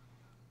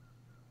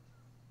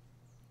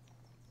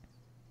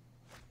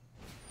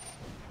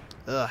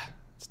 Ugh.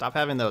 Stop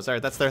having those.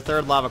 Alright, that's their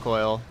third lava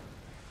coil.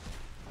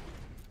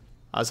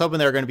 I was hoping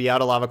they were going to be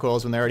out of lava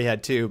coils when they already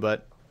had 2,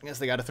 but I guess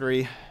they got a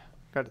 3.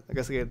 I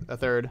guess they get a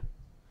third.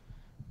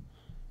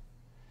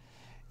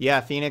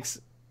 Yeah, Phoenix.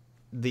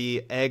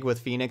 The egg with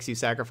Phoenix, you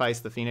sacrifice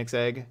the Phoenix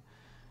egg.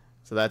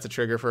 So that's a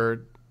trigger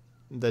for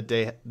the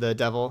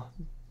devil.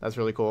 That's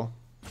really cool.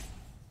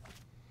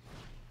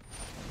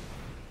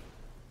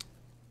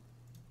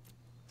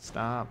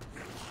 Stop.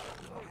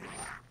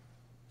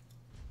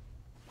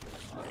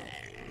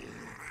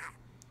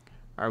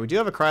 Alright, we do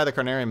have a Cry of the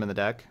Carnarium in the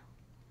deck.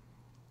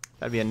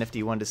 That'd be a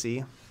nifty one to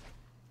see.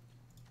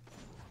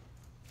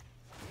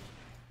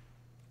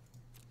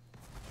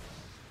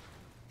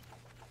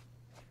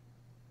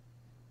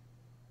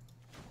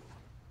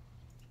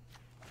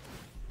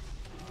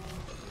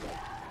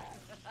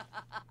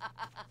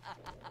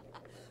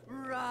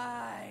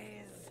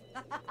 Rise!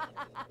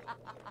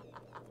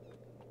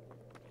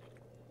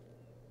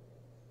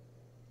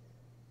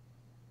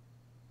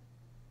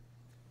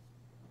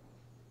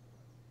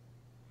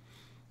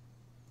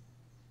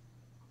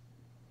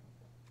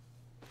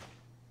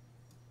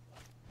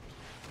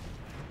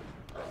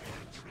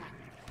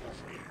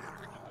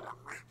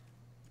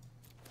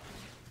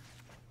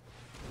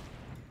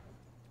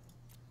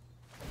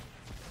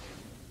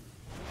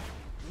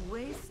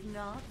 Waste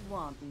not,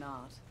 want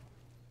not.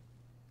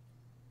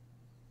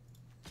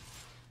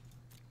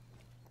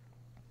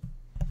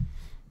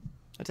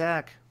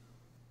 Attack.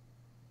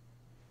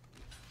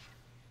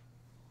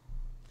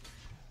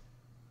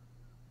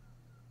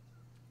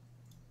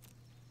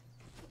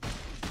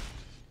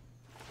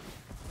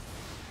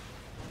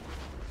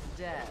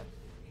 Death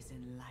is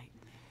enlightening.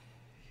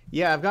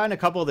 Yeah, I've gotten a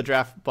couple of the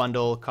draft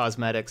bundle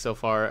cosmetics so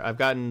far. I've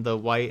gotten the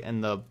white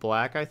and the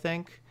black, I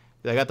think.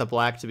 I got the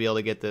black to be able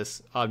to get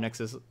this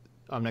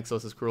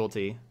Omnixos'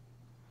 Cruelty.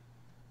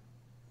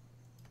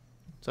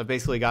 So I've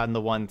basically gotten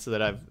the one so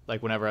that I've,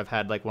 like, whenever I've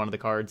had, like, one of the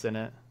cards in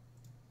it.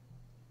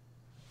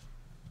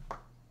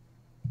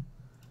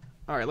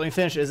 Alright, let me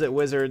finish. Is it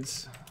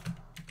Wizards?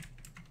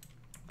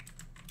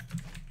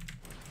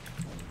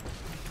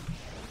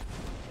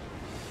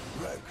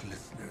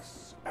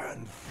 Recklessness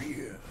and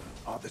fear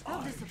are the How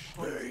times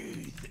disappointing.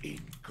 bathe in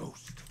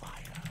ghost fire.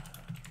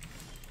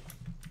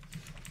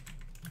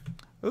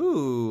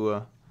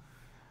 Ooh.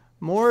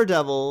 More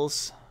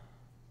devils.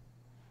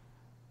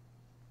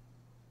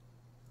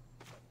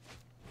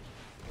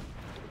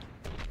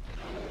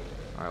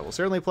 Alright, well,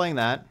 certainly playing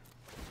that.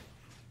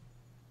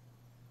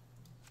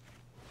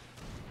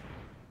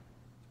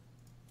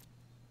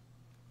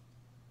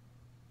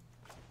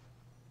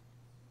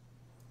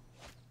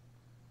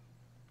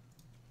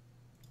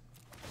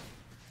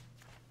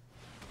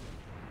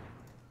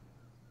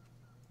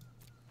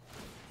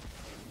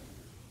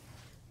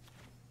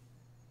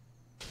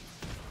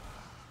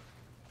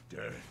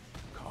 Death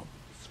comes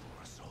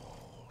for us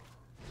all.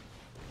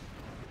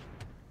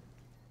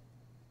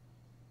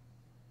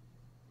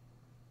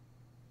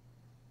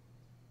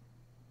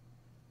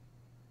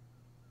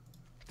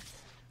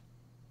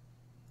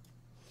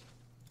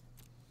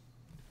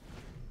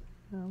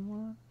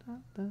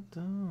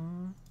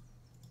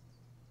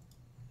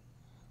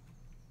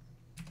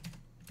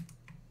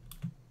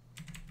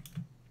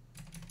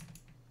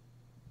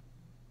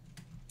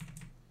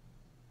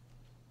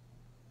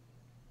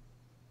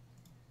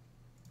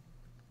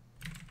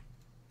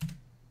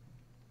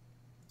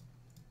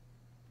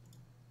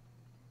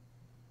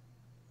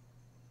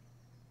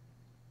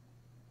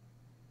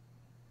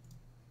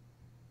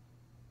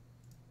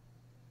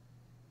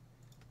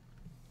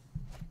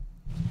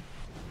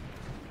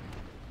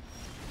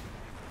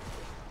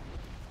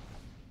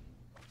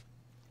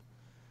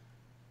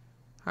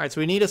 Alright,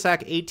 so we need to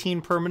sack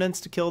 18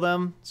 permanents to kill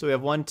them. So we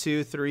have 1,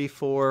 2, 3,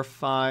 4,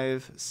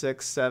 5,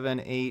 6, 7,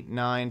 8,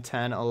 9,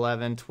 10,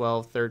 11,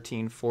 12,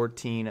 13,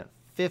 14,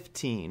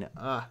 15.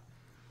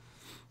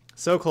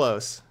 So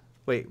close.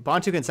 Wait,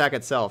 Bantu can sack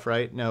itself,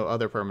 right? No,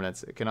 other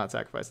permanents. It cannot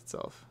sacrifice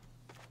itself.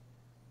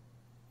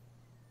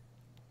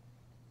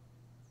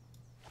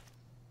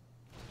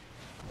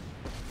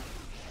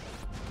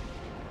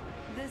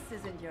 This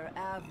isn't your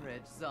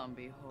average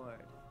zombie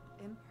horde.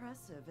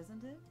 Impressive,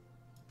 isn't it?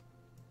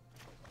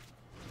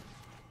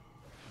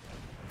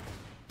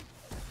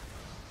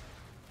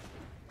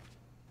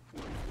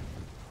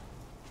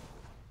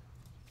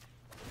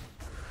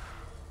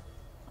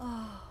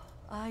 Oh,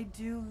 I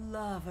do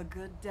love a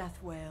good death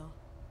wail.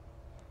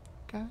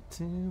 Got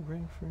to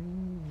break free.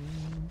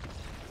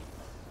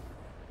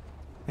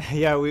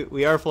 Yeah,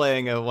 we are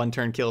playing a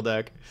one-turn kill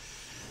deck.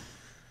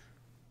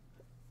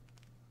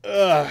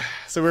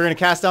 So we're gonna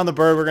cast down the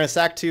bird. We're gonna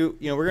sack 2.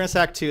 You know, we're gonna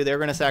sack 2. They're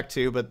gonna sack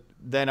 2, but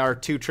then our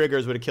 2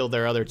 triggers would have killed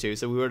their other 2.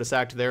 So we would have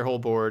sacked their whole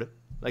board.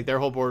 Like their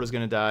whole board was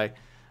gonna die.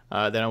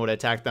 Then I would have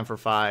attacked them for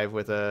 5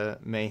 with a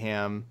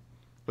mayhem,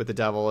 with the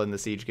devil and the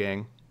siege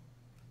gang.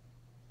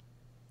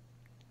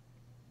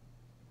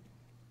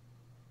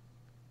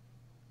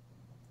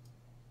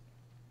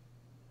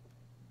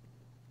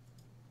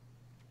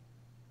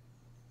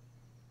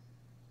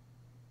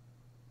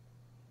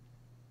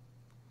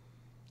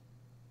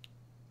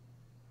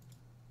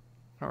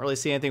 I don't really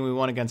see anything we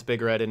want against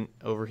Big Red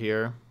over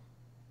here.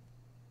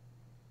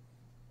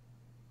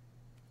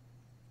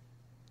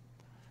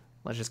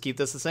 Let's just keep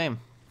this the same.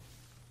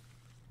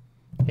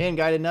 And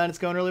Guided Nun, it's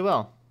going really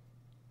well.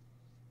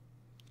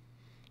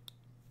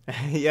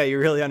 Yeah, you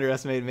really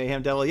underestimated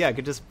Mayhem Devil. Yeah, I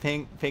could just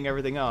ping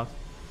everything off.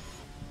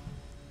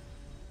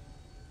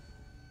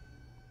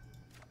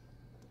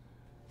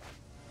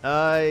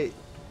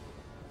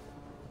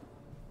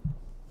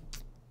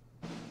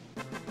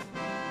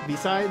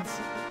 Besides,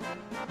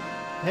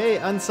 hey,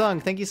 Unsung,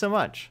 thank you so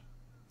much.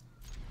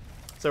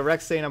 So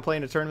Rex saying I'm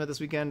playing a tournament this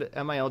weekend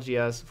at my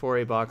LGS for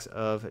a box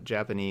of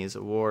Japanese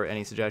War.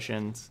 Any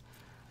suggestions?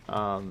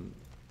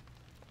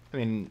 I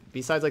mean,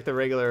 besides like the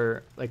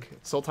regular, like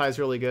Sultai is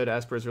really good,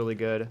 Esper is really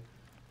good.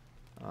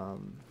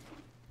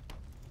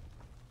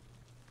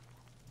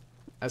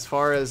 As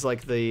far as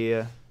like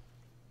the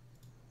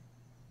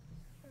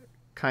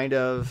kind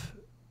of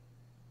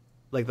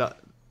like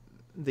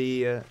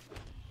the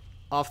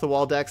off the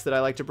wall decks that I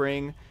like to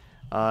bring,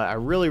 I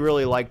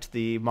really liked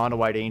the Mono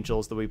White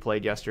Angels that we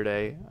played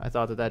yesterday. I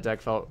thought that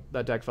deck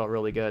felt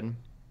really good.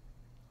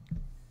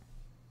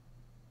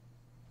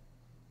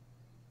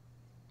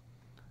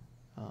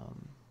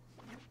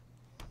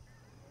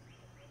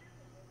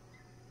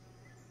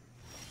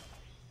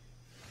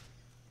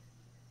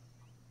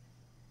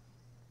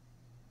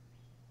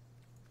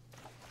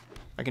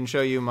 I can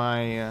show you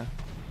my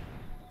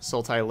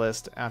Sultai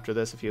list after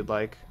this if you'd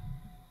like.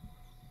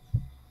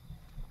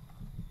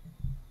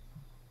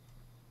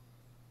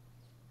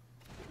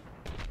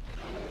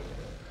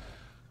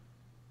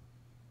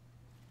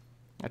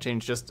 I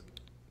changed just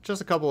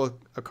a couple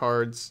of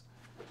cards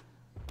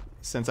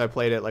since I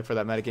played it, like for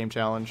that metagame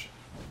challenge.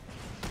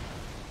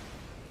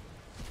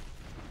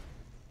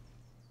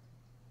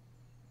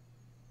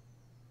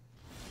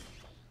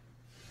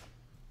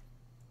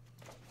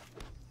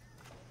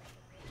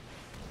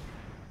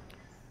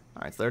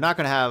 Alright, so they're not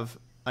going to have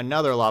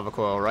another lava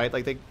coil, right?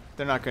 Like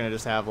they're not going to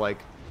just have like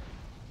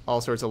all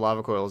sorts of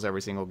lava coils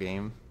every single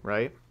game,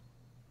 right?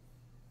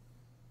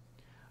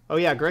 Oh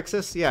yeah,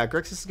 Grixis. Yeah,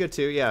 Grixis is good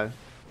too. Yeah,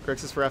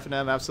 Grixis for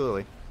F&M,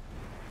 absolutely.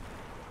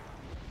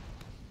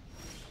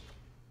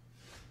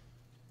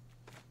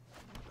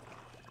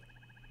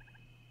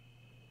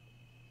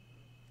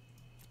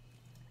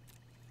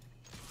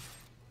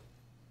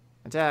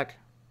 Attack.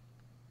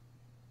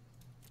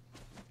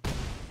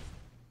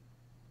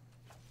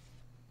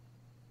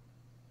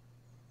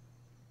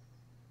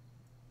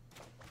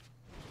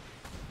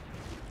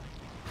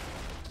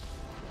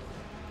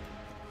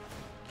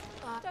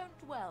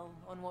 Don't dwell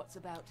on what's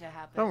about to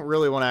happen. I don't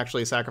really want to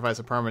actually sacrifice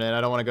a permanent.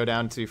 I don't want to go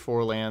down to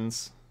 4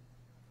 lands.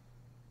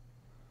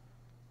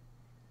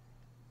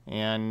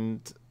 And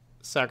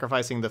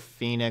sacrificing the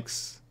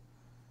Phoenix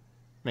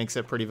makes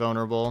it pretty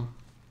vulnerable.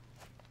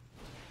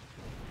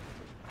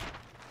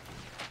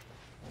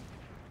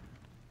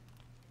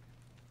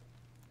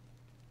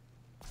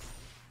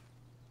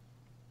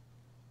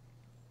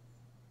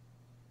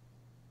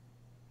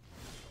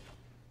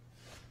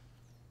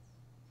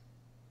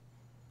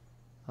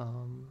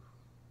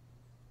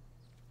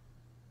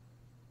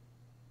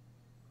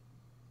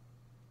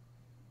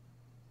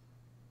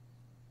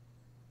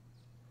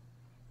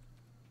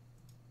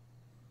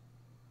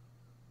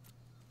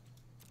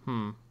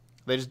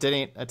 They just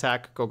didn't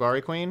attack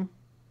Golgari Queen?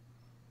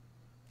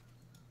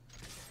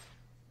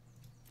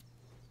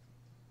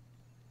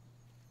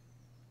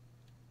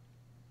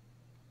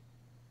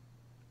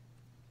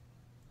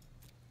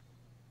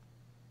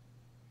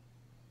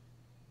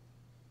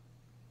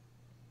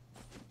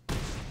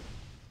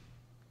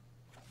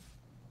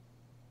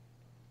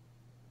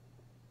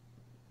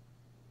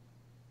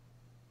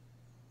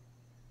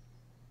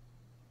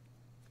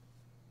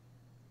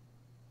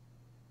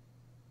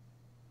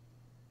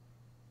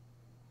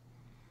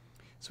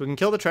 So we can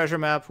kill the treasure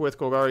map with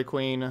Golgari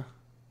Queen.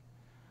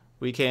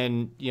 We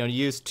can,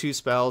 use 2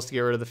 spells to get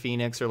rid of the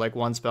Phoenix, or like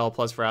 1 spell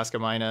plus Vraska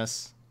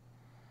minus.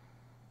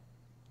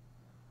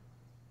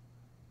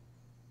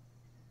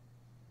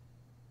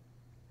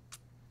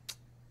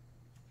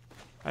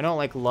 I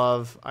don't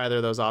love either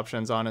of those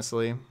options,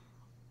 honestly.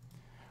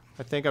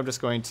 I think I'm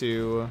just going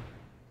to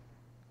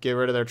get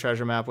rid of their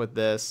treasure map with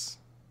this.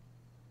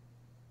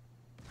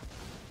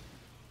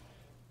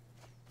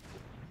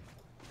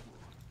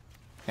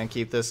 And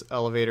keep this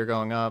elevator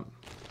going up.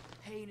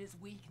 Pain is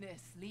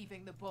weakness,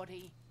 leaving the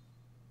body.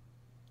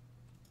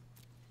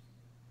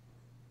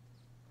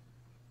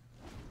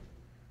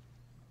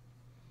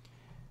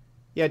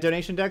 Yeah,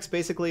 donation decks,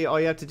 basically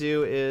all you have to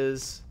do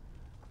is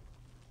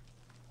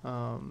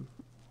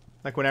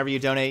like whenever you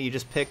donate, you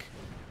just pick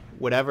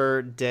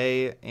whatever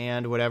day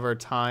and whatever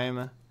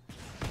time,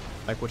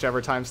 like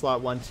whichever time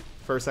slot, 1st,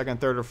 2nd,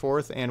 3rd,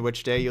 or 4th, and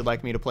which day you'd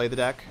like me to play the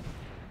deck.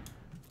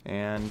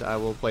 And I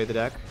will play the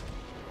deck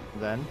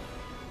then.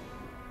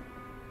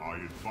 I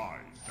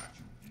advise that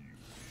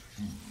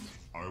you yield.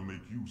 I'll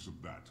make use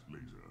of that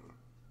later.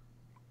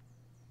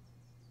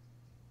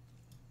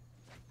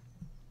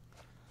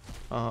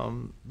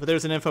 But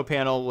there's an info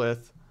panel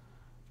with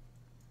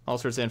all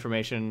sorts of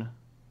information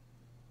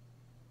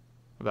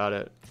about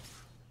it.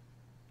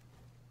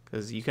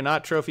 Because you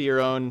cannot trophy your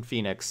own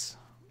Phoenix.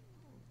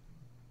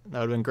 That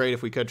would have been great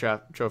if we could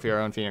trophy our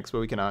own Phoenix, but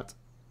we cannot.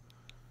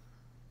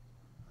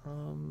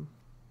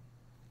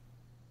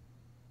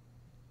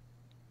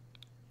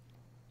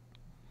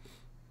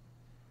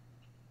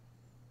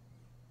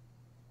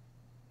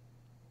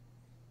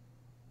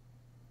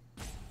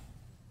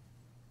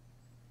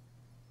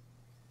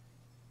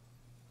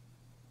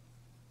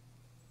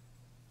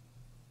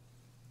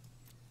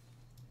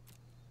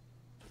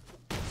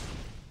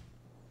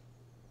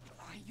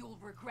 You'll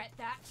regret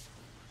that.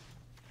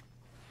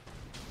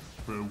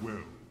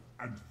 Farewell,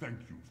 and thank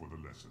you for the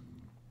lesson.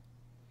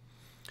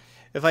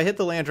 If I hit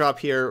the land drop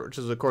here, which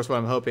is of course what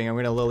I'm hoping, I'm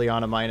going to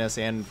Liliana minus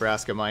and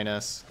Vraska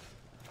minus.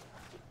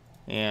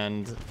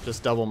 And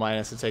just double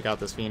minus to take out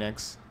this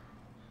Phoenix.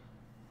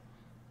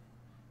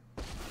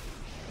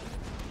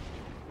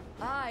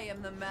 I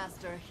am the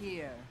master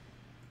here.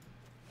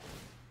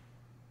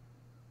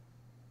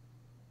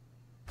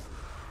 More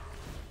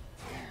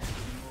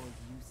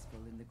useful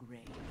in the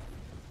grave.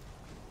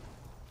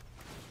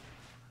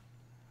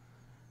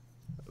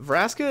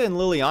 Vraska and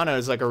Liliana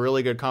is like a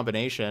really good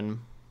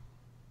combination.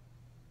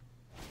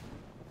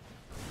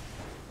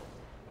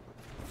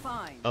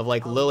 Fine. Of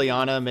like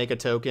Liliana, make a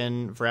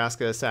token,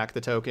 Vraska, sack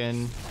the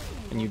token,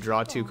 and you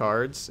draw 2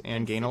 cards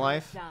and gain a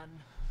life. Done.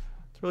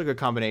 It's a really good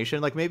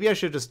combination. Like maybe I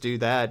should just do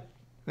that.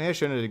 Maybe I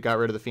shouldn't have got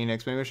rid of the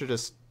Phoenix. Maybe I should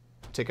just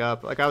tick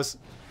up. Like I was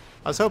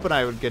hoping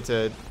I would get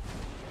to,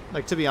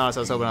 like to be honest,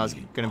 I was hoping I was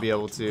going to be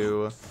able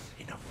to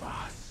In a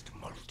vast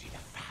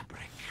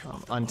multi-fabric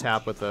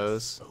untap with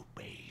those.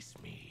 obeys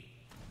me.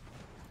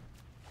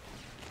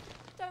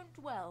 Don't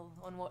dwell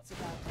on what's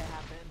about to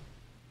happen.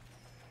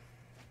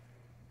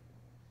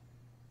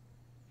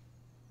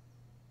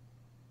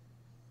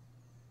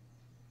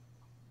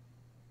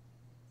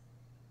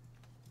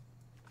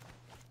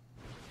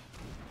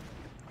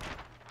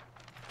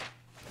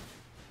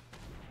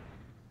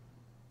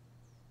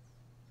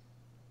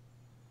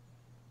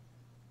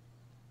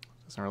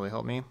 Doesn't really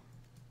help me.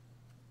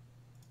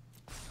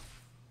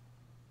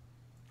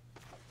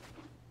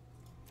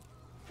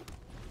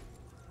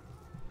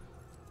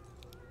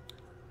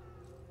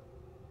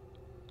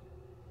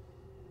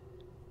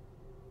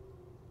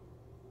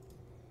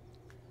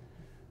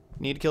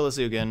 Need to kill a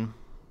Zugan.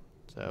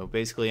 So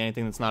basically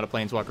anything that's not a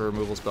Planeswalker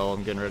removal spell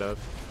I'm getting rid of.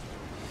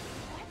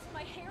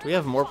 Do we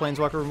have more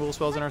Planeswalker removal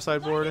spells in our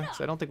sideboard?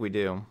 'Cause I don't think we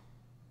do.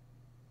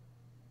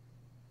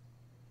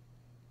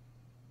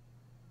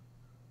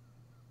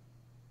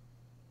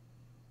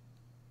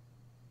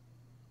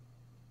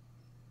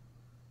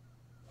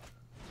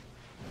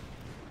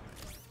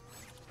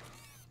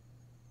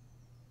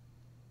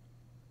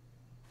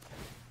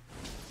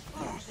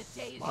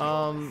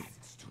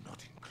 Do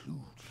not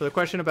include. For the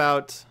question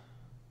about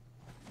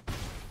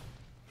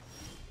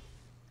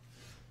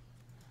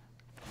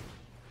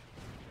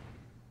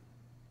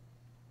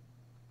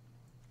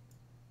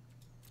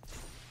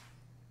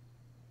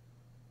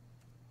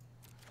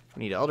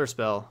we need Elder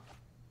Spell.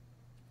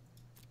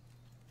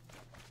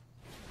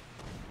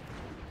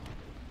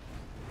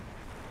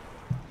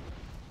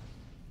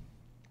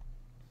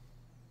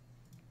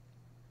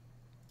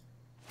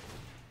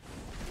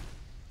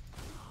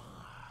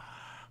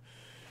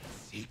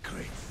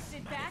 Secrets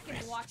Sit back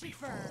and watch it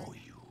burn. before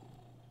you.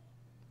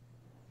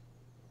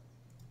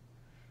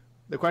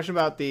 The question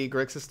about the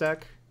Grixis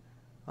deck,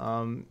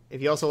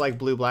 if you also like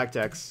blue-black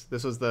decks,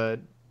 this was the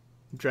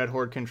Dread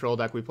Horde control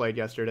deck we played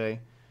yesterday,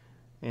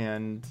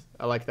 and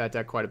I like that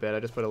deck quite a bit. I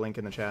just put a link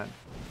in the chat.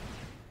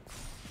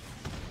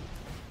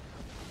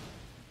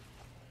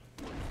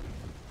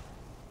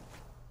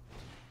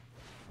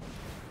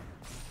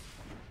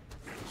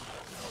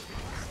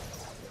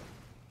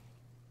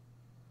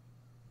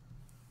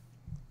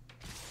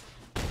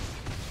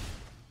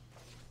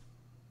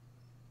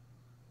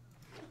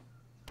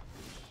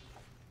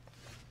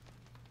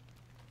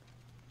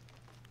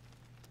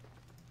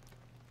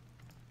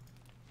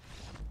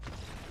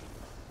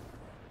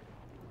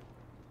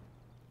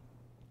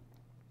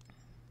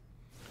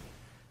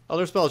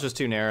 Elder Spell is just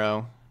too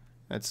narrow.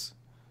 That's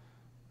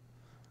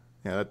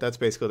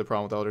basically the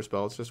problem with Elder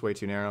Spell. It's just way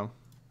too narrow.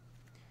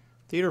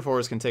 Theater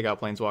Force can take out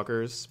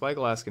Planeswalkers.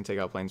 Spyglass can take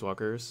out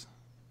Planeswalkers.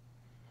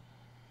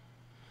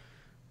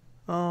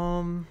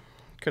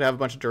 Could have a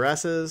bunch of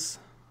Duresses.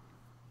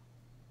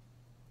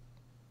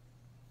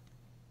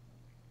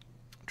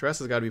 Duress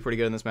has got to be pretty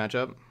good in this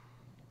matchup.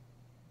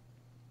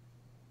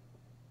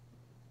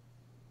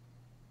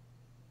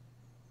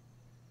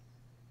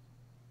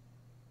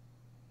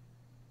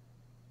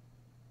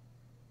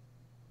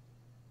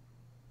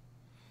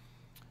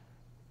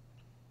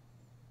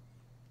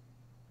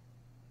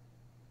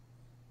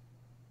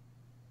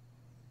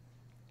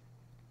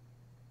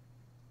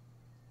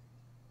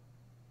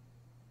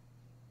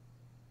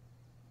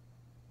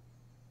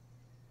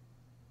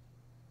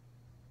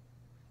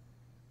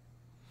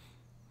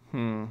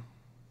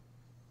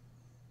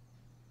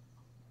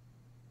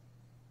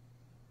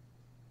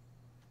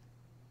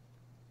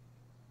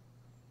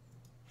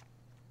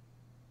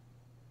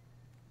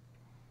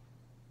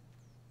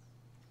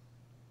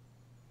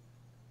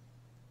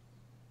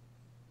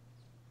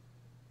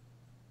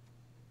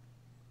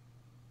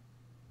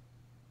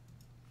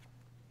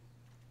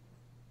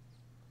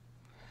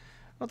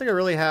 don't think I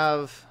really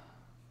have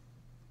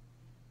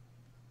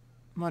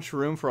much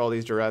room for all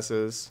these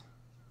duresses.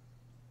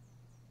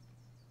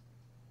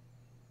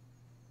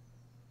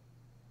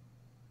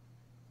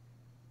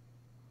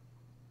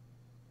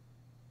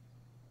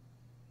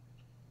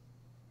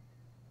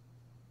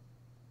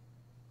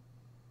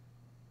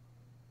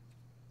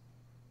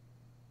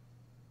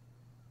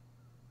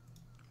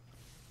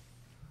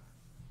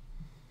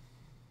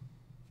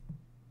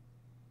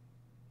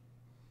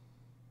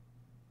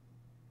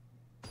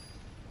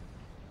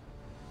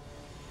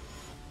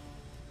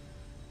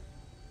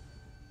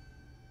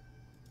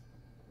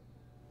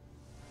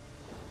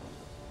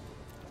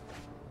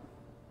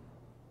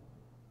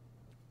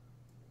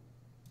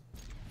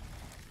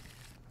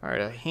 Alright,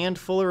 a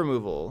handful of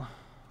removal.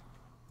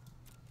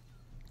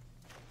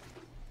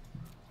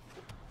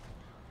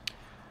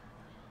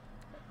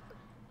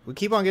 We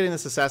keep on getting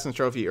this Assassin's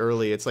Trophy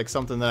early. It's like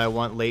something that I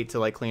want late to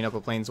like clean up a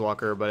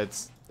Planeswalker, but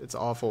it's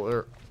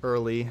awful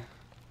early.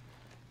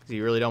 Because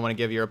you really don't want to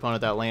give your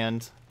opponent that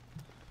land.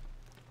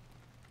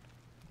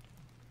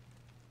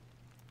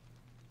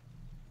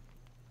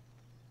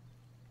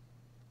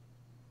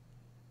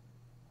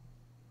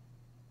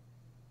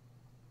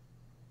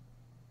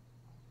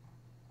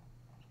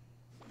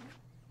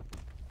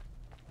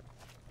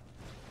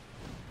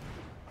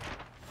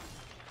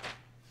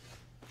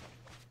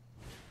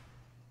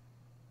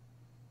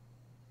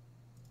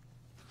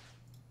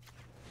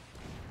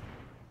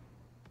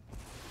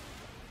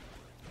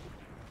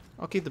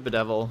 I'll keep the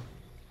Bedevil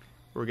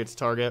where it gets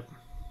target.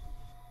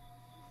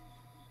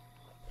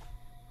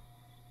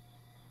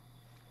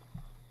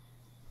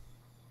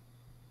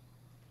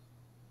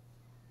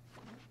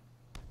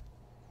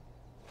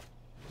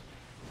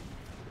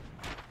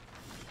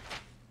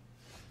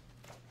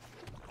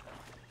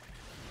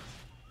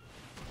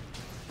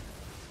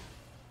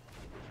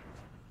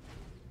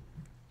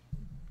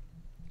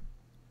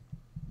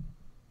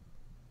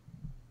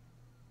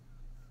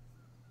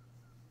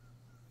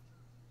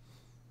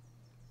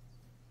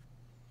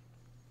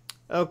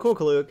 Oh, cool,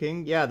 Kahlua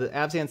King. Yeah, the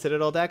Abzan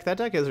Citadel deck. That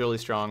deck is really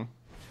strong.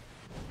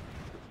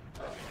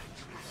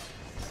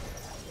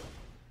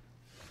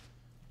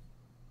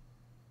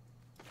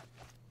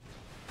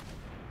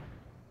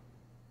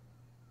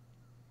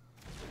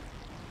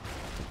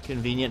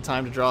 Convenient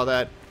time to draw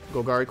that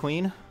Golgari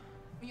Queen.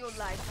 Your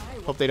life,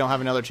 I Hope they don't have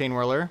another Chain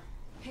Whirler.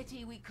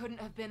 pity we couldn't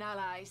have been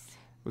allies.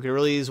 We could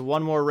really use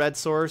one more red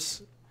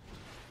source.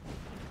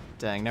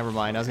 Dang, never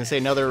mind. I was going to say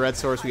another red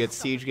source. We get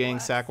Siege Gang,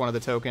 sack one of the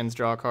tokens,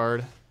 draw a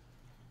card.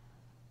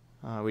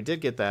 We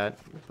did get that,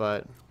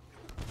 but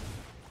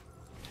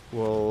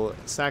we'll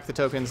sack the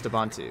tokens to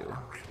Bantu.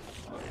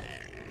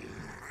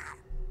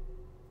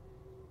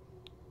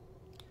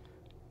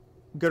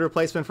 Good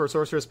replacement for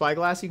Sorcerer's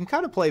Spyglass. You can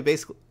kind of play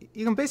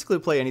basically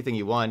play anything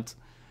you want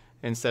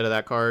instead of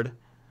that card.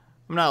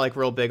 I'm not like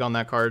real big on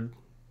that card.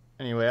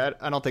 Anyway,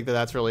 I don't think that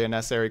that's really a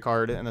necessary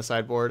card in the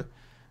sideboard.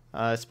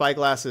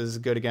 Spyglass is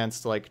good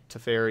against like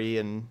Teferi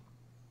and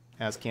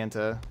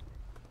Azcanta.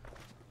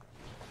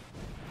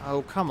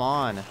 Oh, come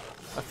on.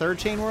 A third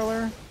Chain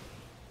Whirler?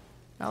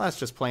 Now that's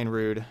just plain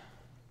rude.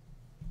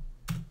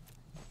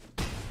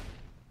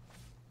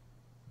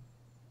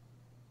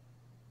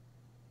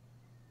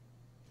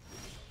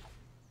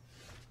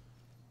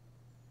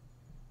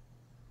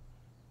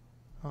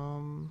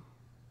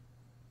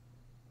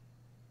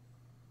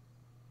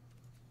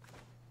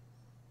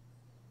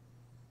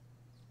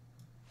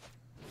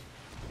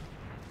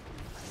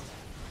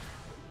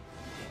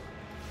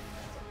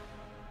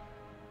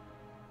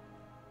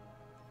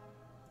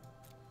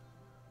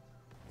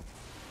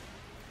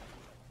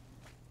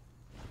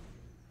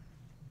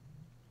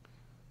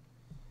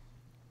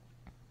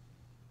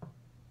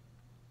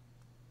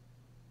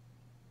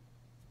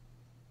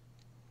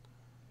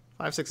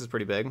 Five, 6 is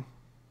pretty big.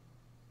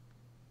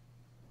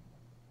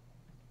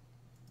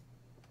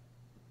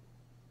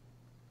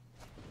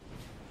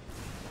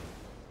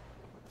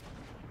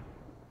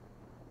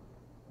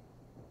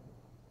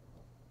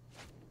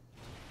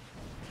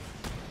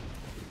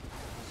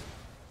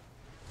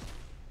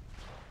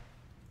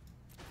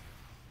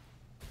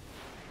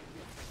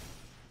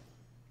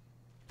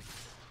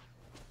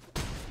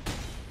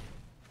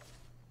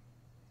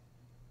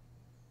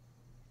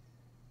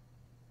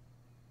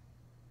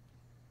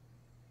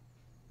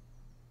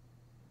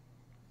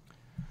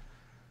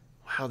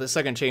 Wow, this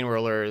second Chain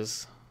Whirler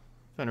has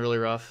been really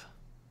rough.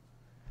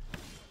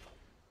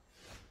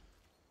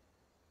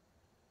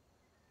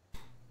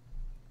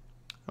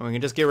 And we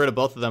can just get rid of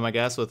both of them, I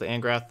guess, with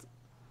Angrath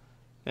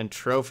and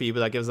Trophy,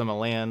 but that gives them a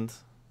land.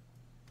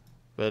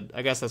 But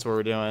I guess that's what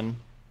we're doing.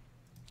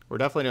 We're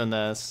definitely doing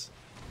this.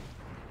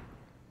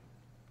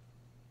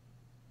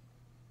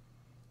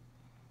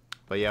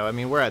 But yeah, I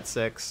mean, we're at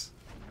 6.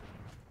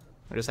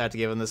 I just had to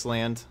give him this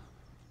land.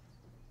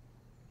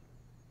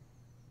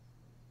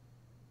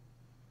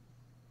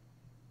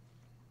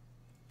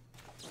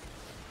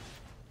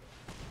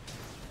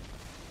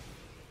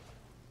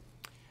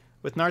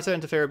 With Narset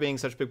and Teferi being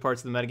such big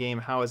parts of the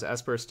metagame, how is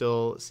Esper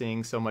still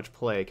seeing so much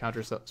play?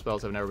 Counter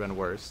spells have never been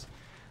worse.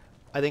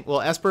 I think,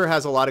 well, Esper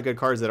has a lot of good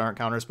cards that aren't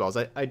counter spells.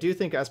 I do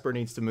think Esper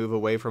needs to move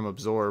away from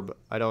Absorb.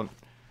 I don't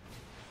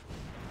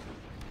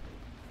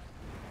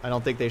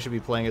think they should be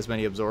playing as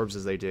many Absorbs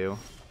as they do.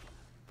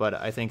 But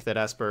I think that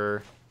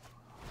Esper...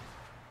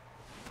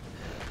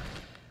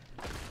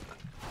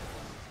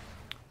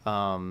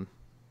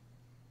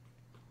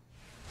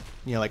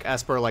 you know, like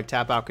Esper, like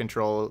tap out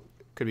control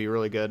could be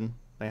really good.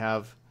 They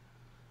have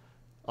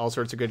all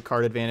sorts of good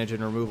card advantage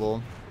and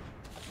removal.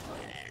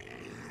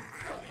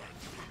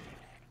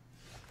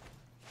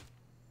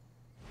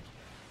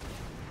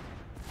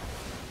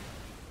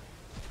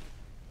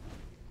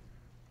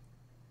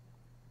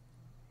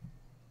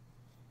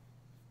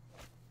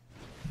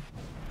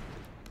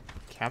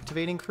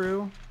 Captivating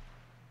Crew?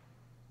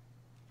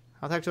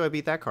 How the heck do I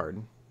beat that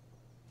card?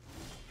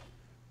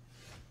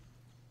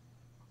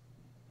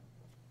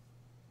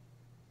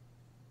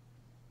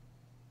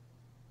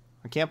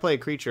 I can't play a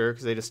creature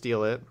because they just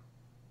steal it.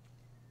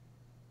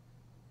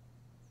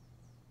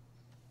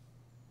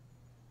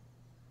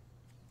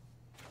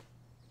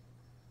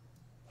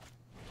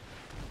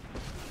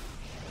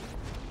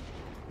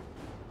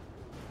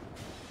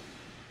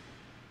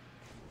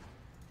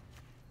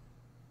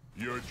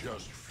 You're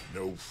just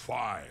no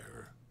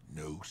fire,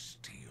 no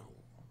steel.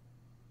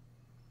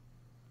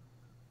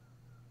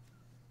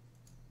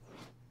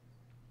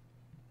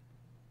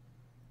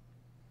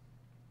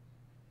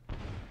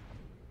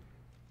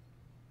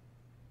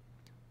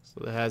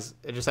 So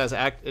it just has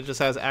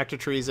active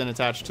treason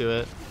attached to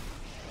it.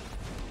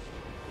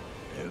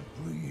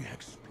 Every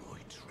exploit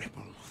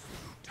ripples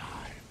through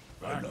time.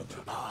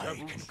 Another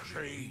eye can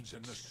create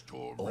in the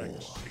storm or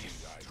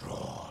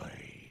destroy.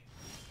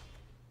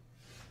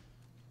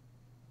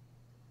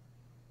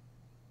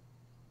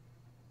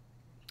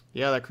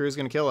 Yeah, that crew's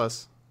gonna kill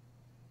us.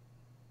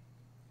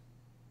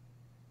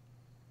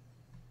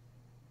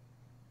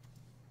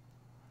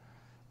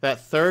 That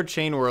third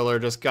Chain Whirler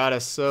just got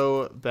us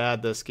so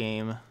bad this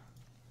game.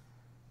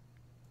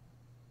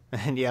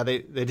 And yeah, they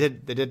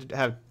did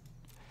have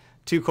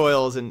 2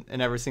 coils in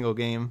every single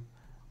game.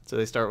 So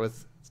they start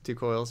with 2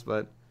 coils,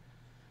 but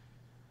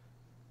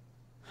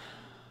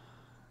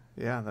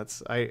yeah,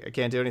 that's I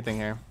can't do anything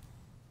here.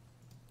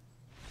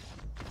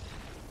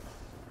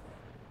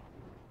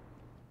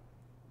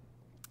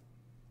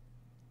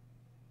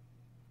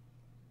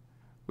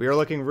 We were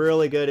looking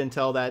really good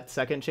until that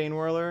second Chain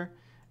Whirler,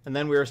 and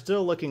then we were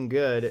still looking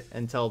good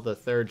until the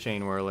third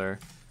Chain Whirler.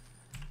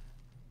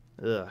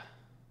 Ugh.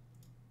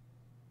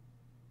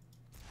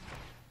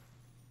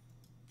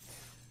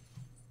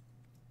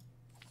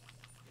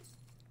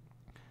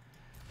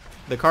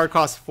 The card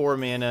costs 4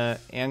 mana,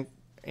 and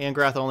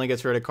Angrath only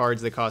gets rid of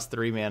cards that cost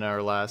 3 mana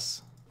or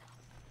less.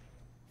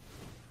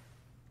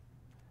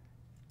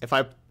 If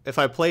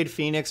I played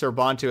Phoenix or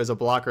Bantu as a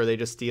blocker, they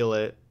just steal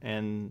it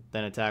and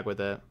then attack with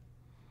it.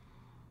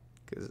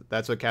 Because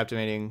that's what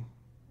Captivating,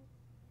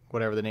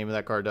 whatever the name of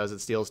that card does, it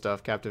steals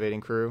stuff.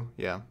 Captivating Crew,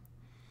 yeah.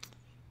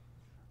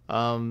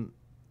 So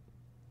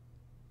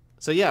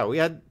yeah,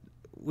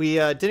 we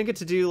didn't get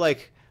to do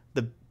like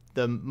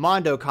the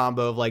Mondo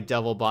combo of like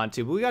Devil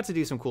Bantu, but we got to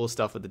do some cool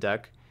stuff with the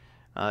deck.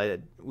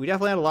 We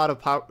definitely had a lot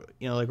of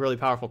like really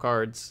powerful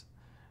cards,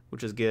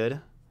 which is good.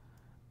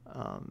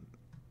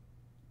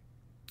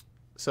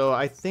 So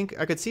I think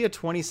I could see a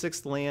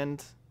 26th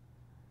land.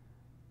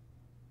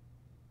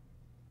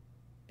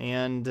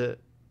 And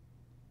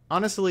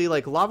honestly,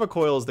 like Lava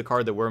Coil is the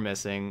card that we're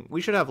missing. We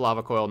should have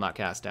Lava Coil, not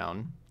Cast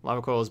Down.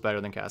 Lava Coil is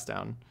better than Cast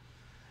Down.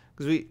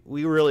 Because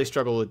we really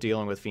struggle with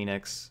dealing with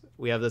Phoenix.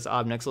 We have this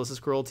Ob Nixilis'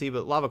 Cruelty,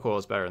 but Lava Coil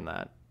is better than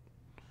that.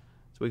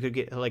 So we could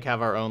get like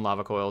have our own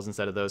Lava Coils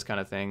instead of those kind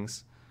of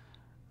things.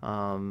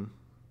 I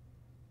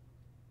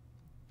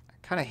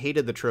kind of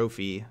hated the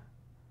trophy.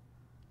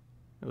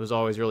 It was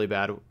always really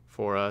bad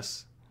for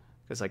us.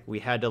 Because like we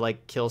had to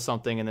like kill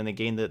something and then they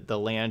gained the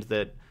land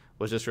that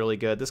was just really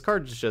good. This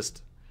card is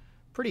just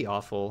pretty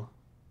awful.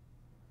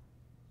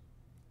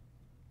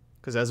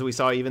 Because as we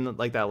saw, even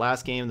like that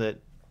last game, that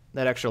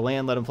extra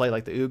land let him play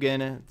like the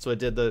Ugin. So it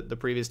did the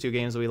previous 2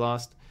 games that we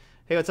lost.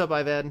 Hey, what's up,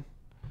 Ivad?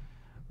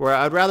 Where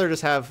I'd rather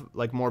just have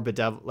like more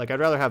Bedevil. Like I'd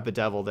rather have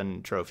Bedevil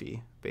than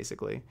Trophy,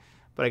 basically.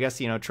 But I guess,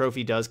 you know,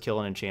 Trophy does kill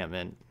an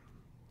enchantment.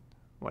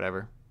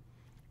 Whatever.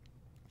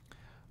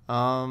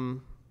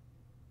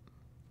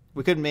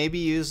 We could maybe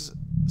use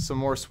some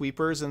more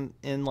sweepers in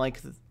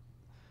like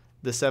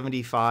the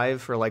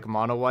 75 for like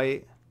mono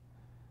white,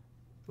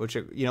 which,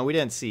 you know, we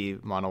didn't see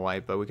mono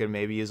white, but we could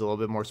maybe use a little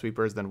bit more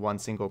sweepers than one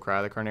single Cry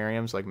of the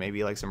Carnariums, like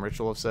maybe like some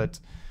Ritual of Soot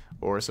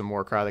or some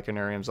more Cry of the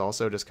Carnariums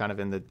also, just kind of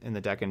in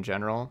the deck in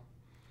general.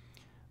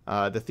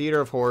 The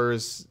Theater of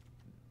Horrors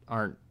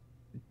aren't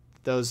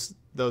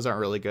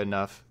really good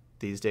enough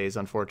these days,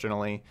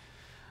 unfortunately,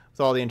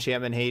 with all the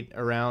enchantment hate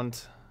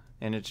around,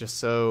 and it's just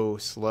so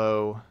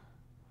slow.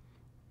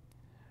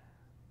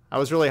 I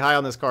was really high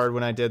on this card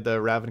when I did the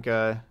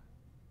Ravnica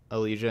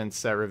Allegiance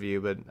set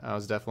review, but I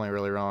was definitely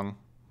really wrong.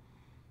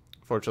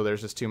 Fortunately,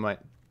 there's just too much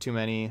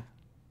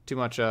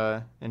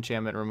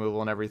enchantment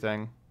removal and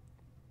everything.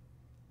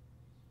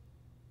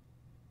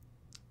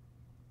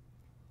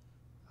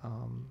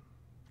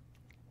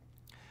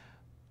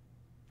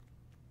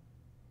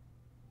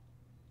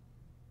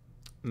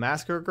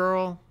 Massacre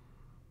Girl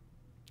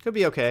could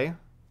be okay. I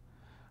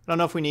don't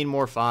know if we need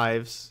more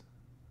 5s.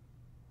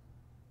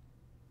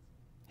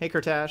 Hey,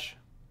 Kurtash.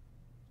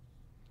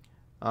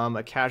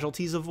 A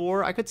Casualties of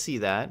War. I could see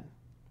that.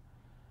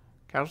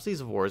 Casualties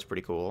of War is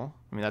pretty cool.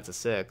 I mean, that's a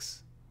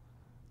 6.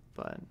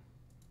 But...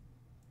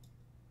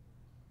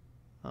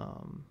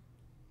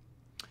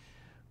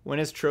 when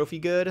is Trophy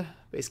good?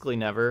 Basically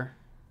never.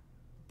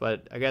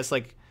 But I guess,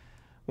 like,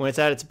 when it's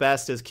at its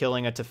best is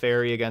killing a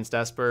Teferi against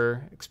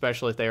Esper,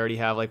 especially if they already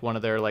have, like, one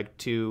of their, like,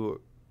 2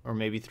 or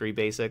maybe 3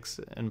 basics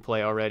in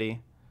play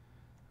already.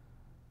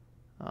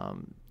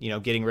 You know,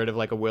 getting rid of,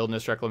 like, a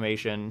Wilderness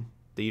Reclamation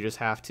that you just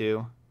have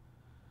to.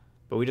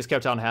 But we just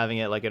kept on having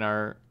it, like, in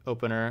our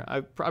opener.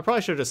 I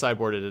probably should have just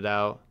sideboarded it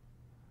out.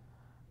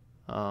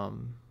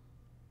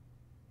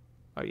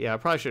 Yeah, I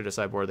probably should have just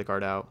sideboarded the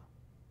card out.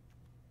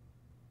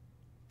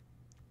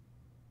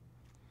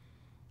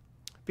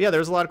 But yeah,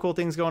 there's a lot of cool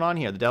things going on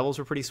here. The Devils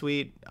were pretty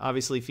sweet.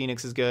 Obviously,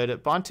 Phoenix is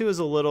good. Bantu is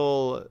a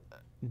little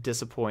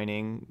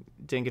disappointing.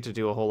 Didn't get to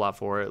do a whole lot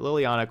for it.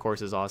 Liliana, of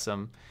course, is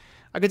awesome.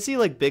 I could see,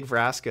 like, Big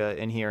Vraska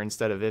in here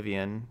instead of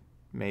Vivian,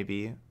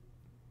 maybe.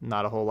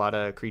 Not a whole lot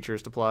of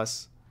creatures to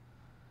plus.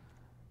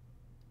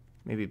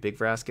 Maybe Big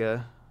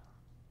Vraska.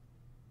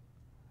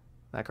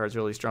 That card's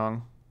really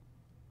strong.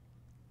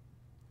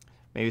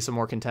 Maybe some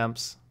more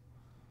Contempts.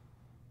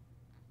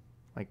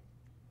 Like,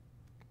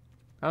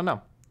 I don't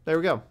know. There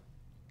we go.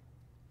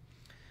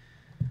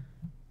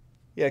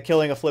 Yeah,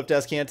 killing a flipped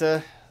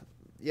Escanta.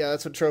 Yeah,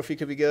 that's what trophy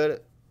could be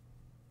good.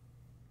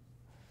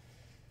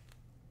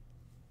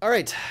 All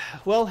right.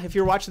 Well, if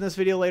you're watching this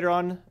video later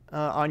on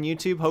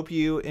YouTube, hope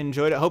you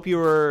enjoyed it. Hope you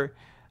were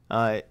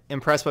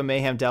impressed by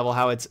Mayhem Devil,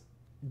 how it's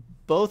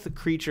both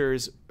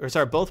creatures, or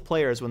sorry, both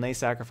players when they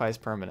sacrifice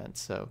permanents.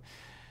 So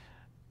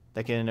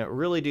they can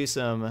really do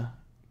some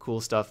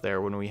cool stuff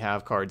there when we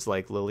have cards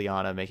like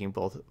Liliana making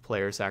both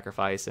players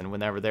sacrifice, and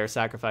whenever they're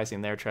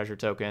sacrificing their treasure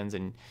tokens,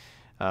 and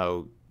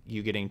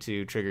you getting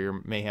to trigger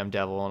your Mayhem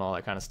Devil and all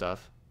that kind of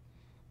stuff.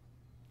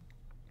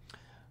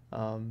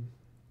 All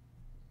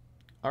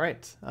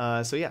right.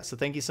 So yeah, so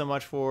thank you so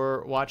much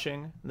for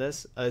watching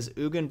this. Is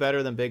Ugin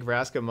better than Big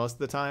Vraska most of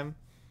the time?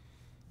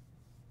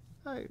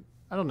 I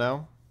don't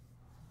know.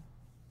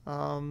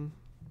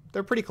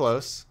 They're pretty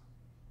close.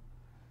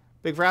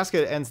 Big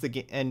Vraska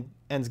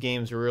ends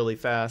games really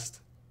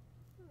fast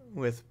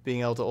with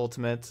being able to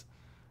ultimate.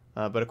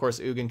 But of course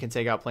Ugin can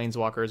take out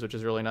Planeswalkers, which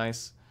is really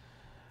nice.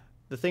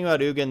 The thing about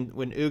Ugin,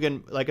 when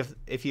Ugin, like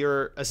if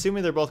you're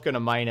assuming they're both going to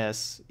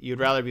minus, you'd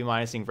rather be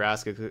minusing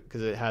Vraska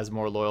because it has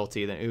more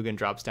loyalty. Than Ugin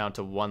drops down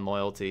to 1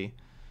 loyalty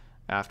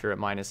after it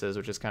minuses,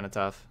 which is kind of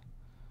tough.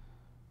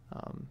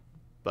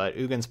 But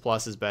Ugin's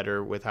plus is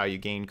better with how you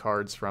gain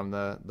cards from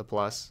the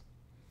plus.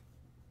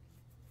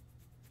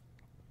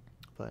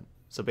 But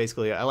so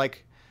basically, I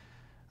like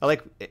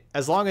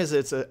as long as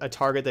it's a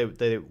target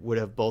they would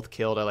have both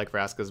killed. I like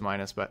Vraska's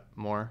minus, but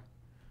more.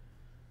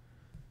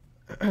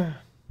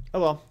 Oh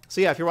well.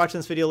 So yeah, if you're watching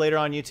this video later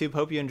on YouTube,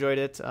 hope you enjoyed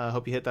it.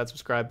 Hope you hit that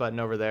subscribe button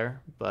over there.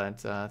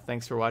 But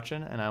thanks for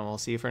watching, and I will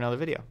see you for another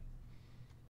video.